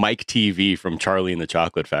like Mike TV from Charlie and the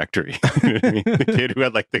Chocolate Factory. You know what I mean? The kid who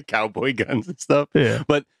had like the cowboy guns and stuff. Yeah.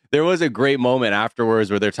 But there was a great moment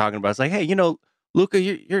afterwards where they're talking about, it's like, hey, you know, Luka,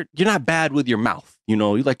 you're not bad with your mouth. You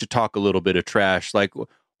know, you like to talk a little bit of trash. Like,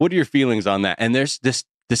 what are your feelings on that? And there's this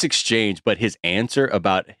exchange, but his answer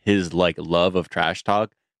about his like love of trash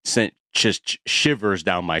talk sent just shivers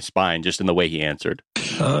down my spine just in the way he answered.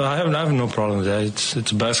 I have no problem with that.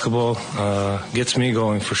 It's basketball. Gets me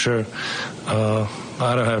going for sure. I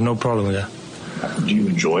don't have no problem with that. Do you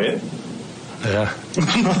enjoy it? Yeah.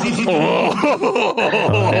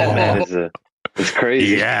 It's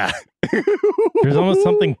crazy. Yeah. There's almost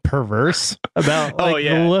something perverse about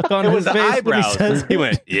the look on his face. Eyebrows. He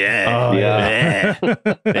went, yeah.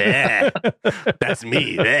 That's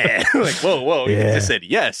me. Like, whoa. He just said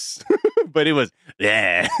yes. But it was,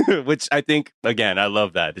 which I think, again, I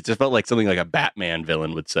love that. It just felt like something like a Batman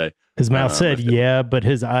villain would say. His mouth said, but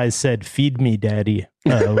his eyes said, feed me, daddy,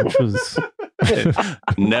 which was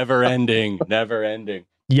never ending.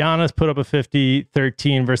 Giannis put up a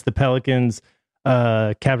 50-13 versus the Pelicans.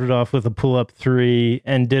 Capped it off with a pull-up 3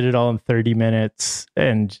 and did it all in 30 minutes.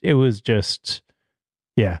 And it was just,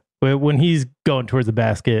 when he's going towards the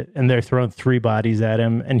basket and they're throwing 3 bodies at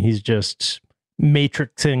him and he's just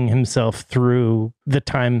matrixing himself through the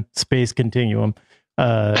time-space continuum,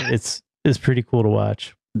 it's pretty cool to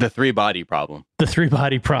watch. The 3-body problem. That's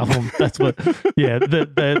what,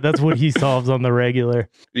 that's what he solves on the regular.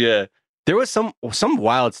 Yeah. There was some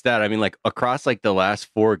wild stat. I mean, like across like the last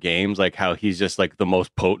 4 games, like how he's just like the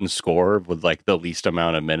most potent scorer with like the least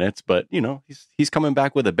amount of minutes. But you know, he's coming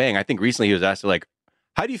back with a bang. I think recently he was asked like,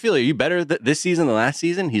 "How do you feel? Are you better this season than last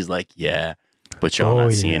season?" He's like, "Yeah, but y'all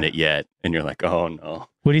not seeing it yet." And you're like, "Oh no."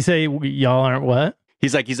 What do you say? Y'all aren't what?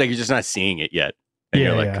 He's like, you're just not seeing it yet. And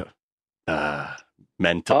you're like,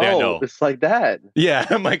 mental. Oh, yeah, no. It's like that. Yeah,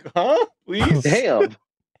 I'm like, huh? Please, damn.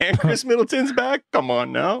 And Chris Middleton's back. Come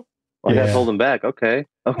on now. Well, I got to hold him back. Okay.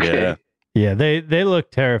 Yeah. Yeah, they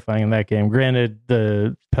looked terrifying in that game. Granted,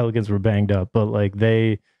 the Pelicans were banged up, but like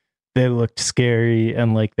they looked scary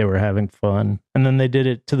and like they were having fun. And then they did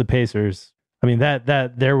it to the Pacers. I mean,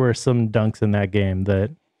 that there were some dunks in that game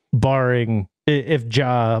that, barring if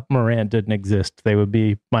Ja Morant didn't exist, they would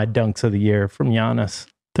be my dunks of the year from Giannis.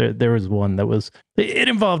 There was one that was, it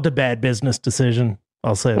involved a bad business decision.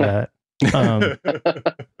 I'll say that. And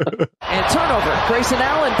turnover. Grayson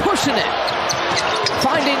Allen pushing it.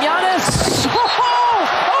 Finding Giannis.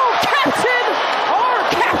 Oh, Captain! Our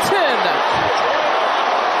Captain!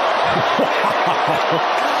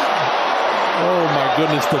 Oh, my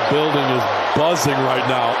goodness. The building is buzzing right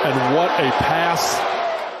now. And what a pass.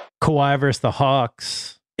 Kawhi versus the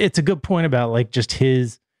Hawks. It's a good point about like just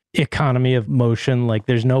his economy of motion. Like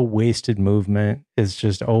there's no wasted movement. It's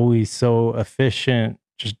just always so efficient,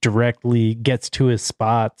 just directly gets to his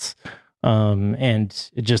spots.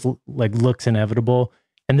 And it just like looks inevitable.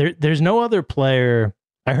 And there's no other player.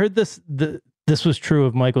 I heard this was true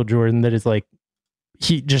of Michael Jordan, that is like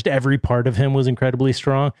every part of him was incredibly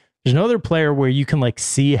strong. There's no other player where you can like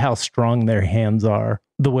see how strong their hands are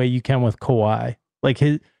the way you can with Kawhi. Like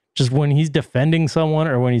just when he's defending someone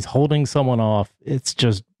or when he's holding someone off, it's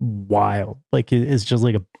just wild. Like it's just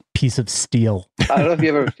like a piece of steel. I don't know if you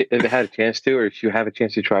ever had a chance to, or if you have a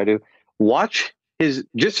chance to try to watch his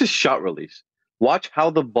shot release. Watch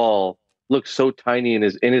how the ball looks so tiny in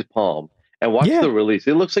his palm, and watch the release.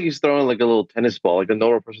 It looks like he's throwing like a little tennis ball, like a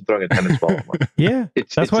normal person throwing a tennis ball. Yeah,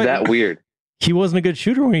 it's that weird. He wasn't a good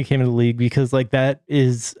shooter when he came into the league because like that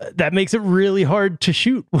makes it really hard to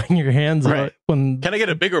shoot when your hands are when. Can I get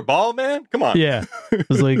a bigger ball, man? Come on. Yeah, it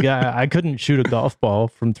was like I couldn't shoot a golf ball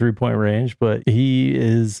from 3-point range, but he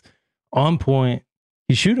is on point.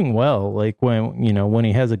 He's shooting well. Like when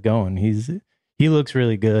he has it going, he looks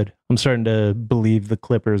really good. I'm starting to believe the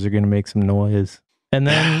Clippers are going to make some noise. And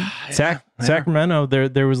then Sacramento,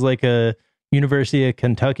 there was like a University of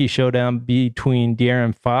Kentucky showdown between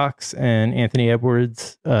De'Aaron Fox and Anthony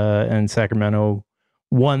Edwards, and Sacramento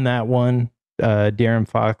won that one. De'Aaron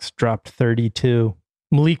Fox dropped 32.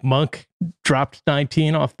 Malik Monk dropped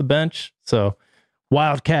 19 off the bench. So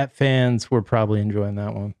Wildcat fans were probably enjoying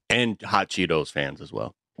that one. And Hot Cheetos fans as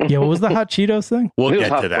well. Yeah, what was the Hot Cheetos thing? We'll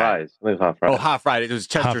get to that. Fries. Hot fries. Oh, hot fries. It was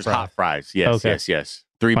Chester's hot fries. Yes, okay. Yes.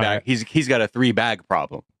 3-bag. Right. He's got a 3-bag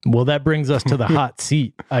problem. Well, that brings us to the hot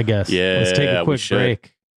seat, I guess. Yeah, let's take a quick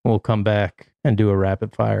break. We'll come back and do a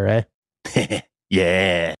rapid fire, eh?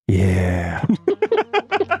 Yeah. Yeah.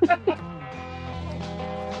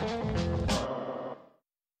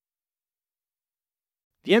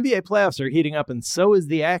 The NBA playoffs are heating up, and so is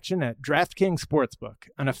the action at DraftKings Sportsbook,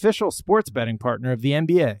 an official sports betting partner of the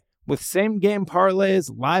NBA. With same-game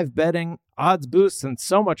parlays, live betting, odds boosts, and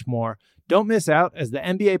so much more, don't miss out as the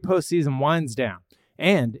NBA postseason winds down.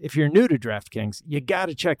 And if you're new to DraftKings, you got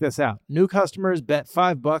to check this out. New customers bet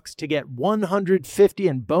 $5 to get $150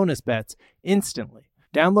 in bonus bets instantly.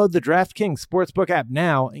 Download the DraftKings Sportsbook app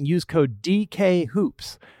now and use code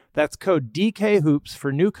DKHOOPS. That's code DKHOOPS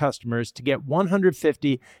for new customers to get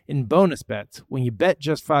 $150 in bonus bets when you bet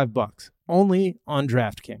just $5. Only on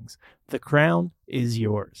DraftKings. The crown is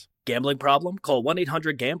yours. Gambling problem? Call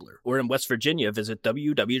 1-800-GAMBLER. Or in West Virginia, visit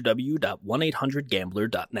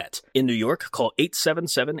www.1800gambler.net. In New York, call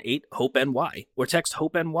 877-8-HOPE-NY or text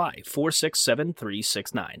HOPE-NY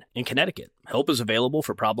 467-369. In Connecticut, help is available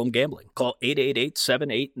for problem gambling. Call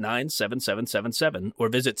 888-789-7777 or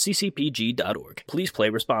visit ccpg.org. Please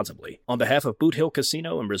play responsibly. On behalf of Boot Hill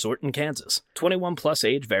Casino and Resort in Kansas, 21 plus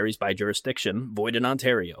age varies by jurisdiction, void in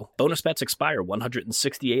Ontario. Bonus bets expire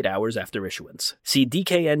 168 hours after issuance. See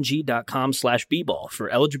dkng.com/bball for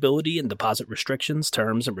eligibility and deposit restrictions,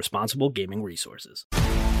 terms, and responsible gaming resources.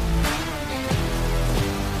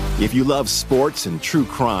 If you love sports and true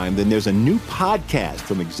crime, then there's a new podcast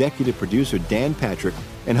from executive producer Dan Patrick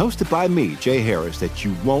and hosted by me, Jay Harris, that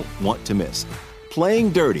you won't want to miss.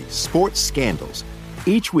 Playing Dirty: Sports Scandals.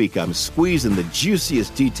 Each week, I'm squeezing the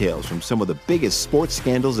juiciest details from some of the biggest sports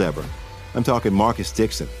scandals ever. I'm talking Marcus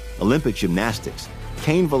Dixon, Olympic gymnastics,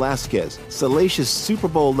 Cain Velasquez, salacious Super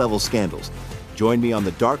Bowl-level scandals. Join me on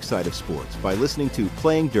the dark side of sports by listening to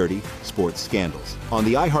Playing Dirty: Sports Scandals on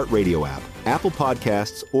the iHeartRadio app, Apple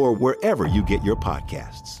Podcasts, or wherever you get your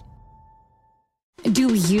podcasts.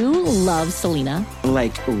 Do you love Selena?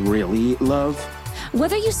 Like, really love?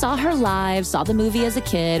 Whether you saw her live, saw the movie as a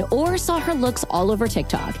kid, or saw her looks all over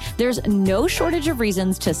TikTok, there's no shortage of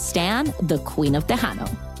reasons to stan the Queen of Tejano.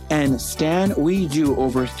 And Stan, we do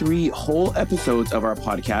over 3 whole episodes of our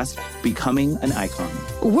podcast, Becoming an Icon.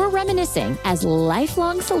 We're reminiscing as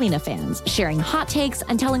lifelong Selena fans, sharing hot takes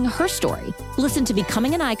and telling her story. Listen to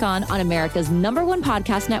Becoming an Icon on America's #1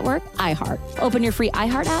 podcast network, iHeart. Open your free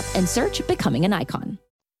iHeart app and search Becoming an Icon.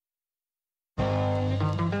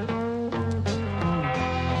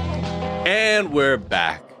 And we're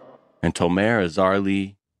back. And Tomer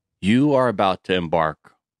Azarly, you are about to embark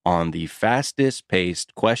on the fastest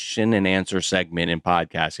paced question and answer segment in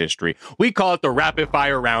podcast history. We call it the rapid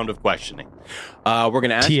fire round of questioning. We're going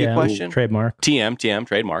to ask you a question. Trademark. TM,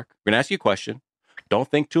 trademark. We're going to ask you a question. Don't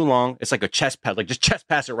think too long. It's like a chest pass, like just chest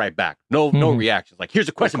pass it right back. No reactions. Like, here's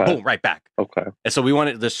a question, boom, right back. Okay. And so we want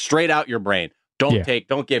it to straight out your brain.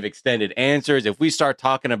 Don't give extended answers. If we start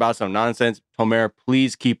talking about some nonsense, Tomer,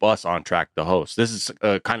 please keep us on track, the host. This is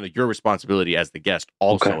kind of your responsibility as the guest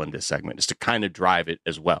also in this segment, is to kind of drive it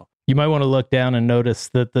as well. You might want to look down and notice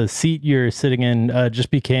that the seat you're sitting in just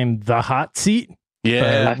became the hot seat.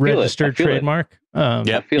 Yeah. Registered trademark. I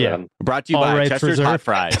feel it. Brought to you by Chester's Hot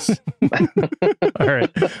Fries. All right.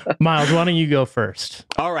 Miles, why don't you go first?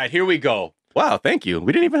 All right, here we go. Wow, thank you.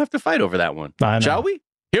 We didn't even have to fight over that one. Shall we?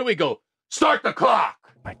 Here we go. Start the clock.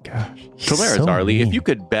 My gosh. Tomer Azarly, if you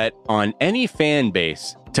could bet on any fan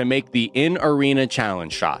base to make the in-arena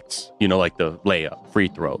challenge shots, like the layup, free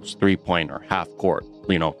throws, three-pointer, half court,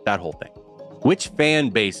 that whole thing, which fan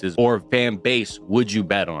bases or fan base would you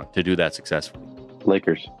bet on to do that successfully?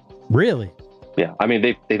 Lakers. Really? Yeah. I mean,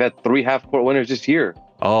 they've had 3 half-court winners this year.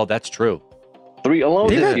 Oh, that's true. 3 alone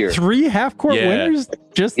this year. 3 half-court winners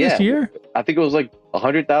just this year? I think it was like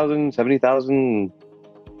 100,000, 70,000,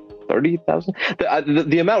 30,000.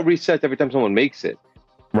 The amount resets every time someone makes it.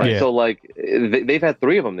 Right. Yeah. So like they've had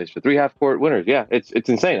 3 of them this year, 3 half-court winners. Yeah, it's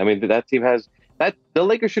insane. I mean, that team has that. The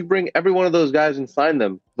Lakers should bring every one of those guys and sign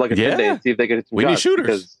them like a 10-day and see if they get some We need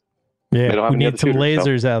shooters. Because we need some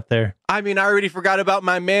lasers out there. I mean, I already forgot about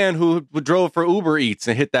my man who drove for Uber Eats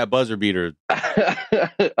and hit that buzzer beater.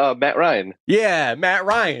 Matt Ryan. Yeah, Matt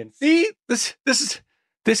Ryan. See, this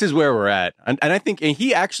is where we're at, and I think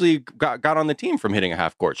he actually got on the team from hitting a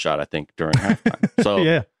half-court shot, I think, during halftime. So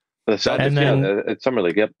yeah. And then at Summer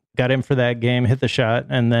League, got him for that game, hit the shot,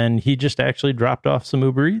 and then he just actually dropped off some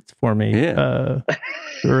Uber Eats for me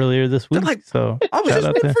earlier this week. Like, so I was just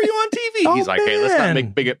rooting for you on TV. He's like, hey,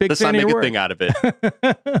 let's not make a thing out of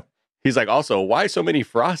it. He's like, also, why so many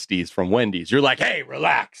Frosties from Wendy's? You're like, hey,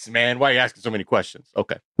 relax, man. Why are you asking so many questions?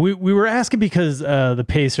 Okay. We were asking because the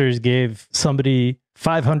Pacers gave somebody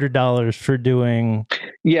 $500 for doing.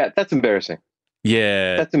 Yeah, that's embarrassing.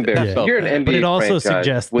 Yeah, that's embarrassing. Yeah. You're an NBA but it also franchise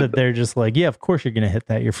suggests that they're just like, yeah, of course you're going to hit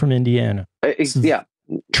that. You're from Indiana. Yeah,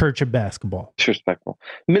 Church of basketball. Disrespectful.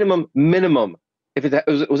 Minimum. If it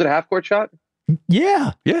was it a half court shot?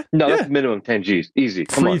 Yeah. No, that's minimum 10 G's. Easy.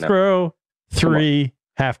 Come Free on now. throw, 3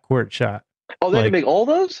 half court shot. Oh, they had to make all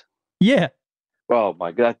those? Yeah. Oh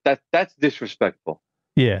my God, that's disrespectful.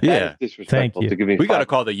 Yeah. That is disrespectful. Thank you. To give me we got to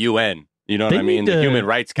call the UN. You know what I mean? The Human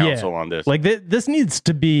Rights Council on this. Like this needs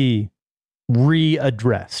to be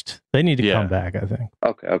readdressed. They need to come back, I think.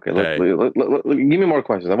 Okay. Give me more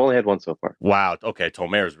questions. I've only had one so far. Wow. Okay.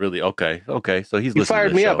 Tomer's really okay. So he's you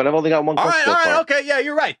fired me up, and I've only got one question. All right. Okay. Yeah,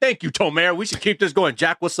 you're right. Thank you, Tomer. We should keep this going.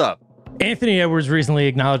 Jack, what's up? Anthony Edwards recently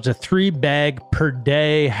acknowledged a 3-bag per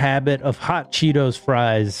day habit of hot Cheetos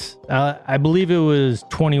fries. I believe it was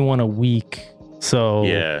 21 a week. So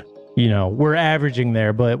yeah, we're averaging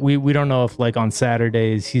there, but we don't know if like on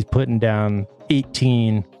Saturdays he's putting down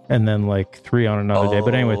 18 and then like 3 on another day.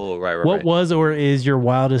 But anyway, what was or is your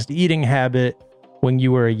wildest eating habit when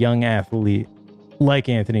you were a young athlete like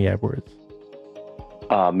Anthony Edwards?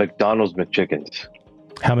 McDonald's McChickens.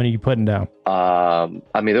 How many are you putting down? I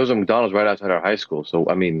mean, there was a McDonald's right outside our high school. So,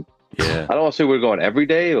 I mean, I don't want to say we were going every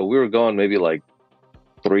day, but we were going maybe like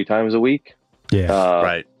 3 times a week. Yeah.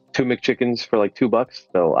 Right. 2 McChickens for like $2.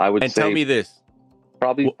 So I would say. And tell me this.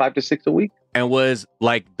 Probably 5 to 6 a week. And was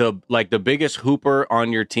like the biggest hooper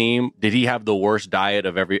on your team, did he have the worst diet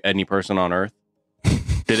of any person on earth?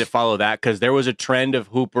 Did it follow that? Because there was a trend of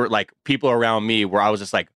hooper, like people around me where I was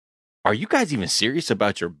just like, are you guys even serious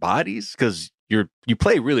about your bodies? Because you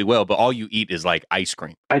play really well, but all you eat is like ice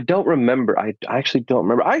cream. I don't remember. I actually don't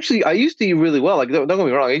remember. I used to eat really well. Like, don't get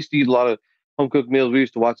me wrong. I used to eat a lot of home cooked meals. We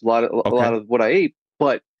used to watch a lot of what I ate.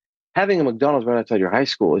 But having a McDonald's right outside your high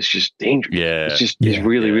school is just dangerous. Yeah, it's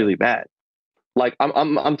really, really bad. Like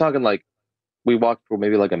I'm talking like we walked for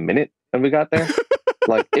maybe like a minute and we got there.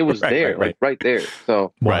 Like it was there, like right there.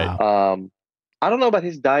 So right. I don't know about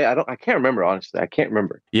his diet. I can't remember, honestly. I can't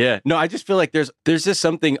remember. Yeah. No, I just feel like there's just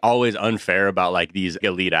something always unfair about like these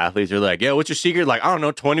elite athletes. They're like, yeah, what's your secret? Like, I don't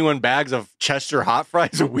know, 21 bags of Chester hot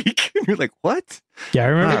fries a week. And you're like, what? Yeah, I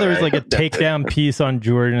remember there was like a takedown piece on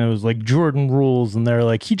Jordan. It was like Jordan rules. And they're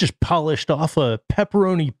like, he just polished off a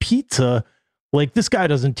pepperoni pizza. Like, this guy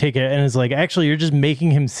doesn't take it. And it's like, actually, you're just making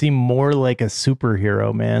him seem more like a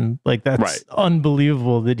superhero, man. Like, that's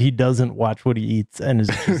unbelievable that he doesn't watch what he eats. And is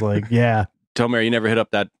just like, yeah. Tomer, you never hit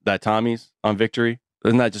up that Tommy's on Victory?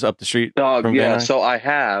 Isn't that just up the street? From yeah, so I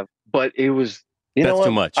have, but it was, that's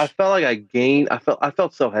too much. I felt like I gained. I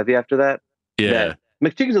felt so heavy after that. Yeah.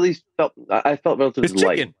 McChicken's at least I felt relatively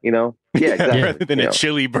light, you know? Yeah, exactly. Rather than a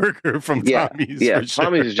chili burger from Tommy's. Yeah, sure.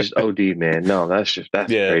 Tommy's is just OD, man. No, that's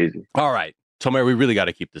crazy. All right. Tomer, we really got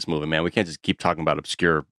to keep this moving, man. We can't just keep talking about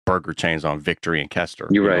obscure burger chains on Victory and Kester.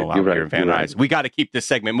 You're right. Van Nuys. We got to keep this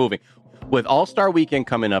segment moving. With All-Star Weekend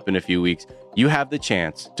coming up in a few weeks, you have the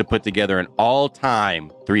chance to put together an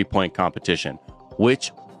all-time three-point competition.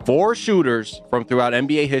 Which 4 shooters from throughout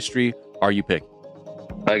NBA history are you picking?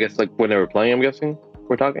 I guess like when they were playing, I'm guessing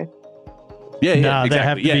we're talking? Yeah, exactly. They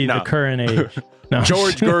have to be the current age. No.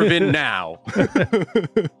 George Gervin now.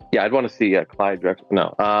 Yeah, I'd want to see Clyde Drexler.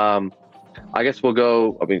 No. I guess we'll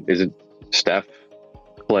go, I mean, is it Steph,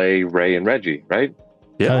 Clay, Ray, and Reggie, right?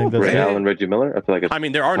 Yeah, Ray Allen, Reggie Miller. I feel like I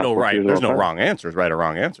mean, there are no wrong answers, right or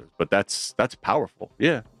wrong answers, but that's powerful.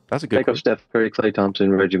 Yeah, that's a good. Take up Steph Curry, Klay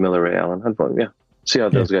Thompson, Reggie Miller, Ray Allen. Yeah, see how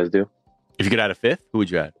those guys do. If you could add a 5th, who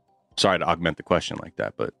would you add? Sorry to augment the question like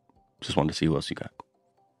that, but just wanted to see who else you got.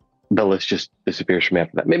 The list just disappears from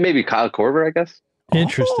after that. Maybe Kyle Korver, I guess.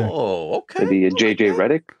 Interesting. Oh, okay. Maybe a JJ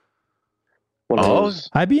Redick.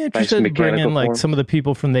 I'd be interested in bringing like some of the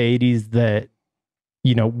people from the 80s that,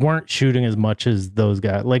 you know, weren't shooting as much as those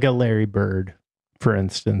guys, like a Larry Bird, for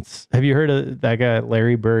instance. Have you heard of that guy,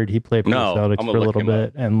 Larry Bird? He played for the Celtics for a little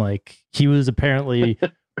bit, and like he was apparently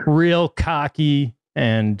real cocky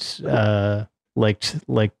and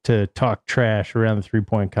liked to talk trash around the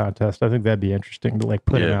 3-point contest. I think that'd be interesting to like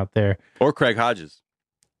put him out there. Or Craig Hodges.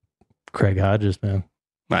 Craig Hodges, man.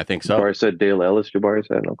 I think so. Jabari said Dale Ellis. Jabari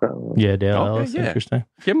said no problem. Yeah, Dale Ellis. Yeah. Interesting.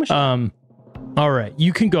 Give him a shot. All right,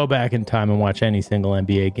 you can go back in time and watch any single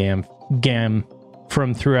NBA game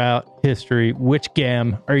from throughout history. Which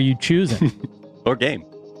game are you choosing? Or game.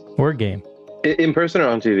 In person or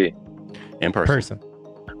on TV? In person.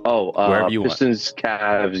 Oh, wherever you Pistons, want.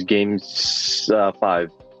 Cavs, games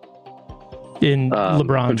 5. In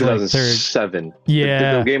LeBron's 2007. Like,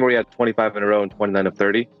 yeah. The game where he had 25 in a row and 29 of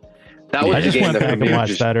 30. That was I just went back and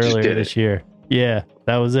watched that earlier this year. Yeah,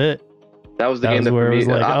 that was it. That was the game that where for it was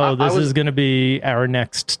me, like, this is going to be our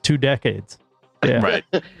next 2 decades. Yeah. Right.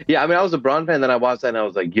 Yeah, I mean, I was a Bron fan, then I watched that and I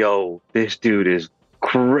was like, yo, this dude is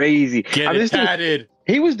crazy.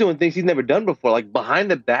 He was doing things he's never done before, like behind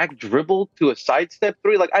the back dribble to a sidestep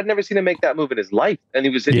 3. Like, I'd never seen him make that move in his life. And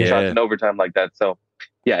he was hitting shots in overtime like that. So,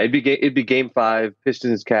 yeah, it'd be game 5,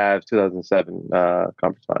 Pistons, Cavs, 2007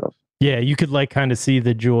 conference finals. Yeah, you could like kind of see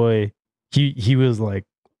the joy. He was like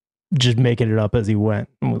just making it up as he went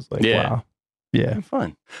and was like, wow. Yeah.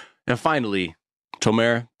 Fun. And finally,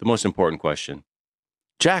 Tomer, the most important question.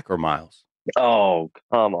 Jack or Miles? Oh,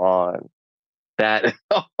 come on. That is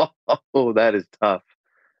tough.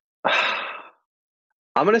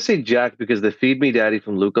 I'm going to say Jack because the Feed Me Daddy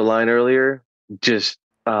from Luca line earlier just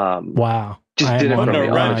wow. Just did it for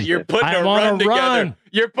me. You're putting a run together.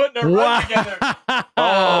 You're putting a run together. Oh,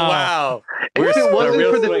 wow. If it wasn't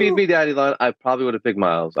for the Feed Me Daddy line, I probably would have picked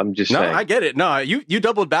Miles. I'm just saying. No, I get it. No, you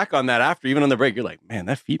doubled back on that after, even on the break. You're like, man,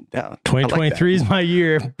 that feed down. 2023 is my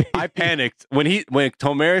year. I panicked when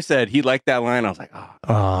Tomer said he liked that line. I was like,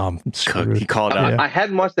 he called out. I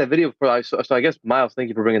hadn't watched that video before, so I guess Miles, thank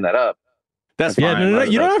you for bringing that up. That's fine. No,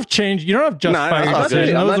 you don't have to change. You don't have to justify your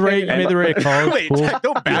decision. You made the right call. Wait, cool. Jack,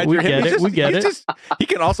 don't badger him. We get it. He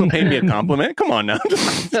can also pay me a compliment. Come on now.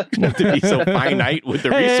 Not to be so finite with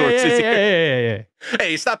the resources here.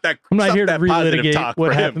 Hey, stop that. I'm not here to relitigate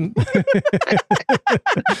what happened.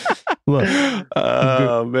 Look,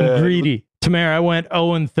 man. Greedy. Tomer, I went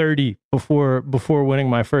 0-30 before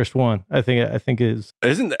winning my first one. I think is.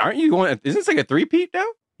 Aren't you going? Isn't this like a 3-peat now?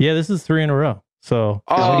 Yeah, this is 3 in a row. So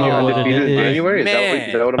undefeated in January? Man.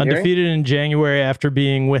 Is that what I'm undefeated hearing? in January after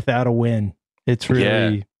being without a win. It's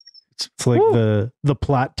really it's like the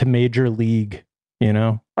plot to Major League, you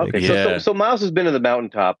know? Okay, so Miles has been to the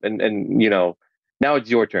mountaintop and you know, now it's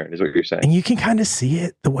your turn, is what you're saying. And you can kind of see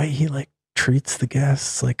it, the way he like treats the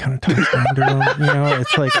guests, like kind of talks down to them. You know,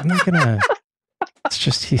 it's like I'm not gonna It's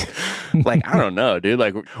just like, I don't know, dude.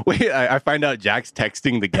 Like, wait, I find out Jack's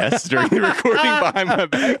texting the guests during the recording behind my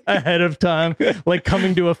back ahead of time, like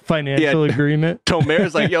coming to a financial agreement.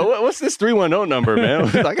 Tomer's like, yo, what's this 310 number, man?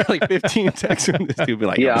 I got like 15 texts from this dude. Be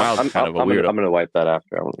like, yeah, Miles is kind of a weirdo. I'm gonna wipe that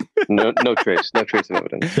after. No trace of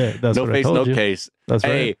evidence. That's no face, no case. That's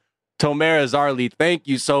hey, right. Tomer Azarly, thank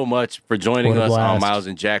you so much for joining us on Miles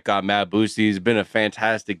and Jack Got Mad Boosties. It's been a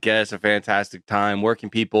fantastic guest, a fantastic time. Where can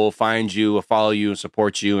people find you, follow you, and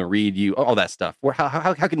support you, and read you, all that stuff?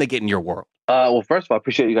 How can they get in your world? Well, first of all, I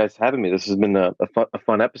appreciate you guys having me. This has been a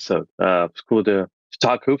fun episode. It's cool to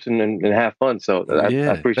talk hoops and have fun. So I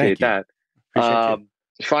appreciate that.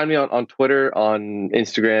 Find me on Twitter, on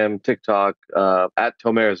Instagram, TikTok, at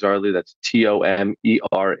Tomer Azarly. That's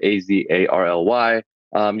TOMERAZARLY.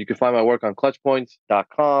 You can find my work on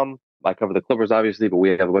clutchpoints.com. I cover the Clippers, obviously, but we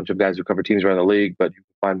have a bunch of guys who cover teams around the league, but you can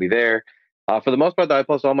find me there. For the most part, though, I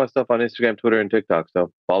post all my stuff on Instagram, Twitter, and TikTok.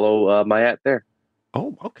 So follow my @ there.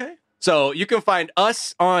 Oh, okay. So you can find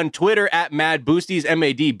us on Twitter at Mad Boosties,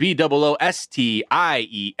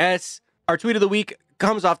 MADBOOSTIES. Our tweet of the week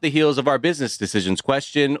comes off the heels of our business decisions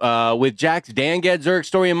question. With Jack's Dan Get Zurich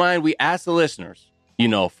story in mind, we asked the listeners,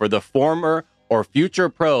 for the former or future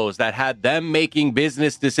pros that had them making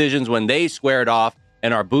business decisions when they squared off,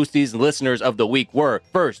 and our Boosties listeners of the week were,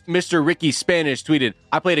 first, Mr. Ricky Spanish tweeted,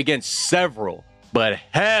 I played against several, but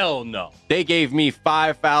hell no. They gave me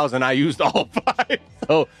 5 fouls and I used all 5.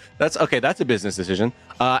 So that's a business decision.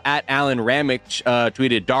 At Alan Ramich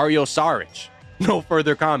tweeted, Dario Saric. No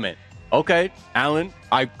further comment. Okay, Alan,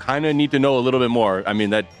 I kind of need to know a little bit more. I mean,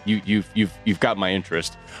 that you've got my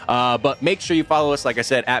interest. But make sure you follow us, like I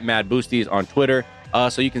said, at Mad Boosties on Twitter,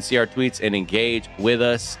 so you can see our tweets and engage with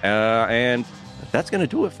us. And that's going to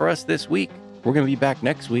do it for us this week. We're going to be back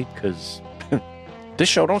next week because this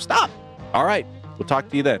show don't stop. All right, we'll talk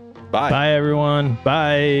to you then. Bye. Bye, everyone.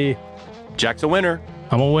 Bye. Jack's a winner.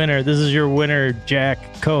 I'm a winner. This is your winner, Jack,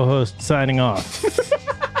 co-host, signing off.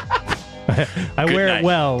 I wear it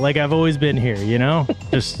well, like I've always been here,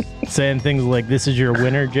 Just saying things like, this is your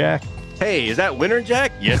winner, Jack. Hey, is that winner,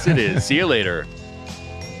 Jack? Yes, it is. See you later.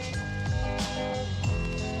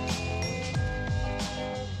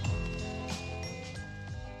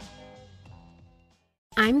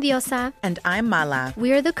 I'm Diosa. And I'm Mala.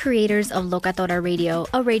 We are the creators of Locatora Radio,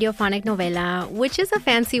 a radiophonic novela, which is a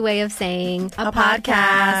fancy way of saying a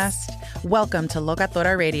podcast. Welcome to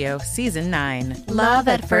Locatora Radio, Season 9. Love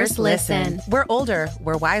at first listen. We're older,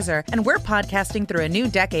 we're wiser, and we're podcasting through a new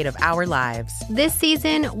decade of our lives. This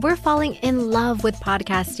season, we're falling in love with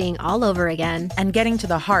podcasting all over again. And getting to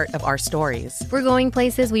the heart of our stories. We're going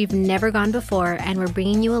places we've never gone before, and we're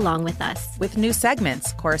bringing you along with us. With new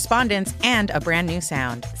segments, correspondence, and a brand new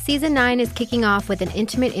sound. Season 9 is kicking off with an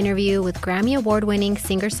intimate interview with Grammy Award-winning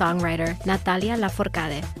singer-songwriter Natalia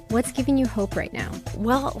Lafourcade. What's giving you hope right now?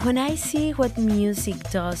 Well, when I see what music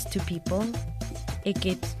does to people, it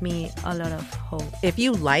gives me a lot of hope. If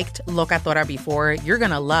you liked Locatora before, you're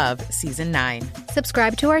going to love Season 9.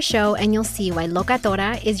 Subscribe to our show and you'll see why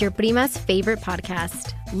Locatora is your prima's favorite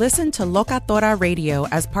podcast. Listen to Locatora Radio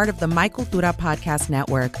as part of the My Cultura Podcast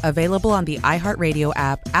Network, available on the iHeartRadio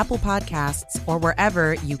app, Apple Podcasts, or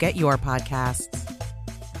wherever you get your podcasts.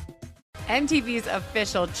 MTV's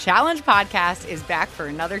official Challenge podcast is back for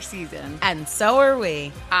another season. And so are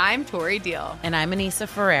we. I'm Tori Deal. And I'm Anissa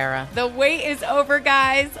Ferreira. The wait is over,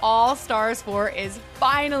 guys. All Stars 4 is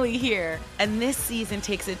finally here. And this season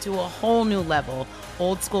takes it to a whole new level.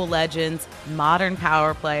 Old school legends, modern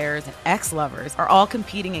power players, and ex-lovers are all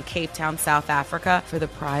competing in Cape Town, South Africa for the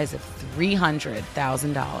prize of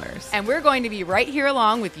 $300,000. And we're going to be right here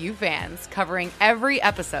along with you fans, covering every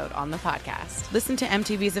episode on the podcast. Listen to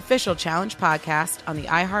MTV's official Challenge podcast on the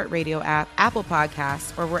iHeartRadio app, Apple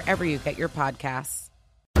Podcasts, or wherever you get your podcasts.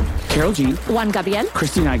 Karol G, Juan Gabriel,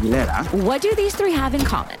 Christina Aguilera. What do these three have in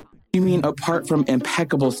common? You mean apart from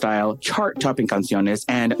impeccable style, chart-topping canciones,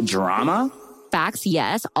 and drama? Facts,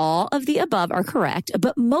 yes, all of the above are correct.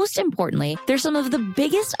 But most importantly, they're some of the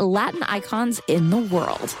biggest Latin icons in the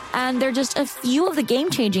world. And they're just a few of the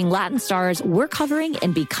game-changing Latin stars we're covering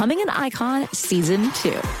in Becoming an Icon Season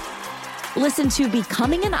 2. Listen to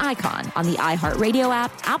Becoming an Icon on the iHeartRadio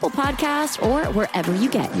app, Apple Podcasts, or wherever you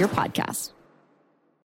get your podcasts.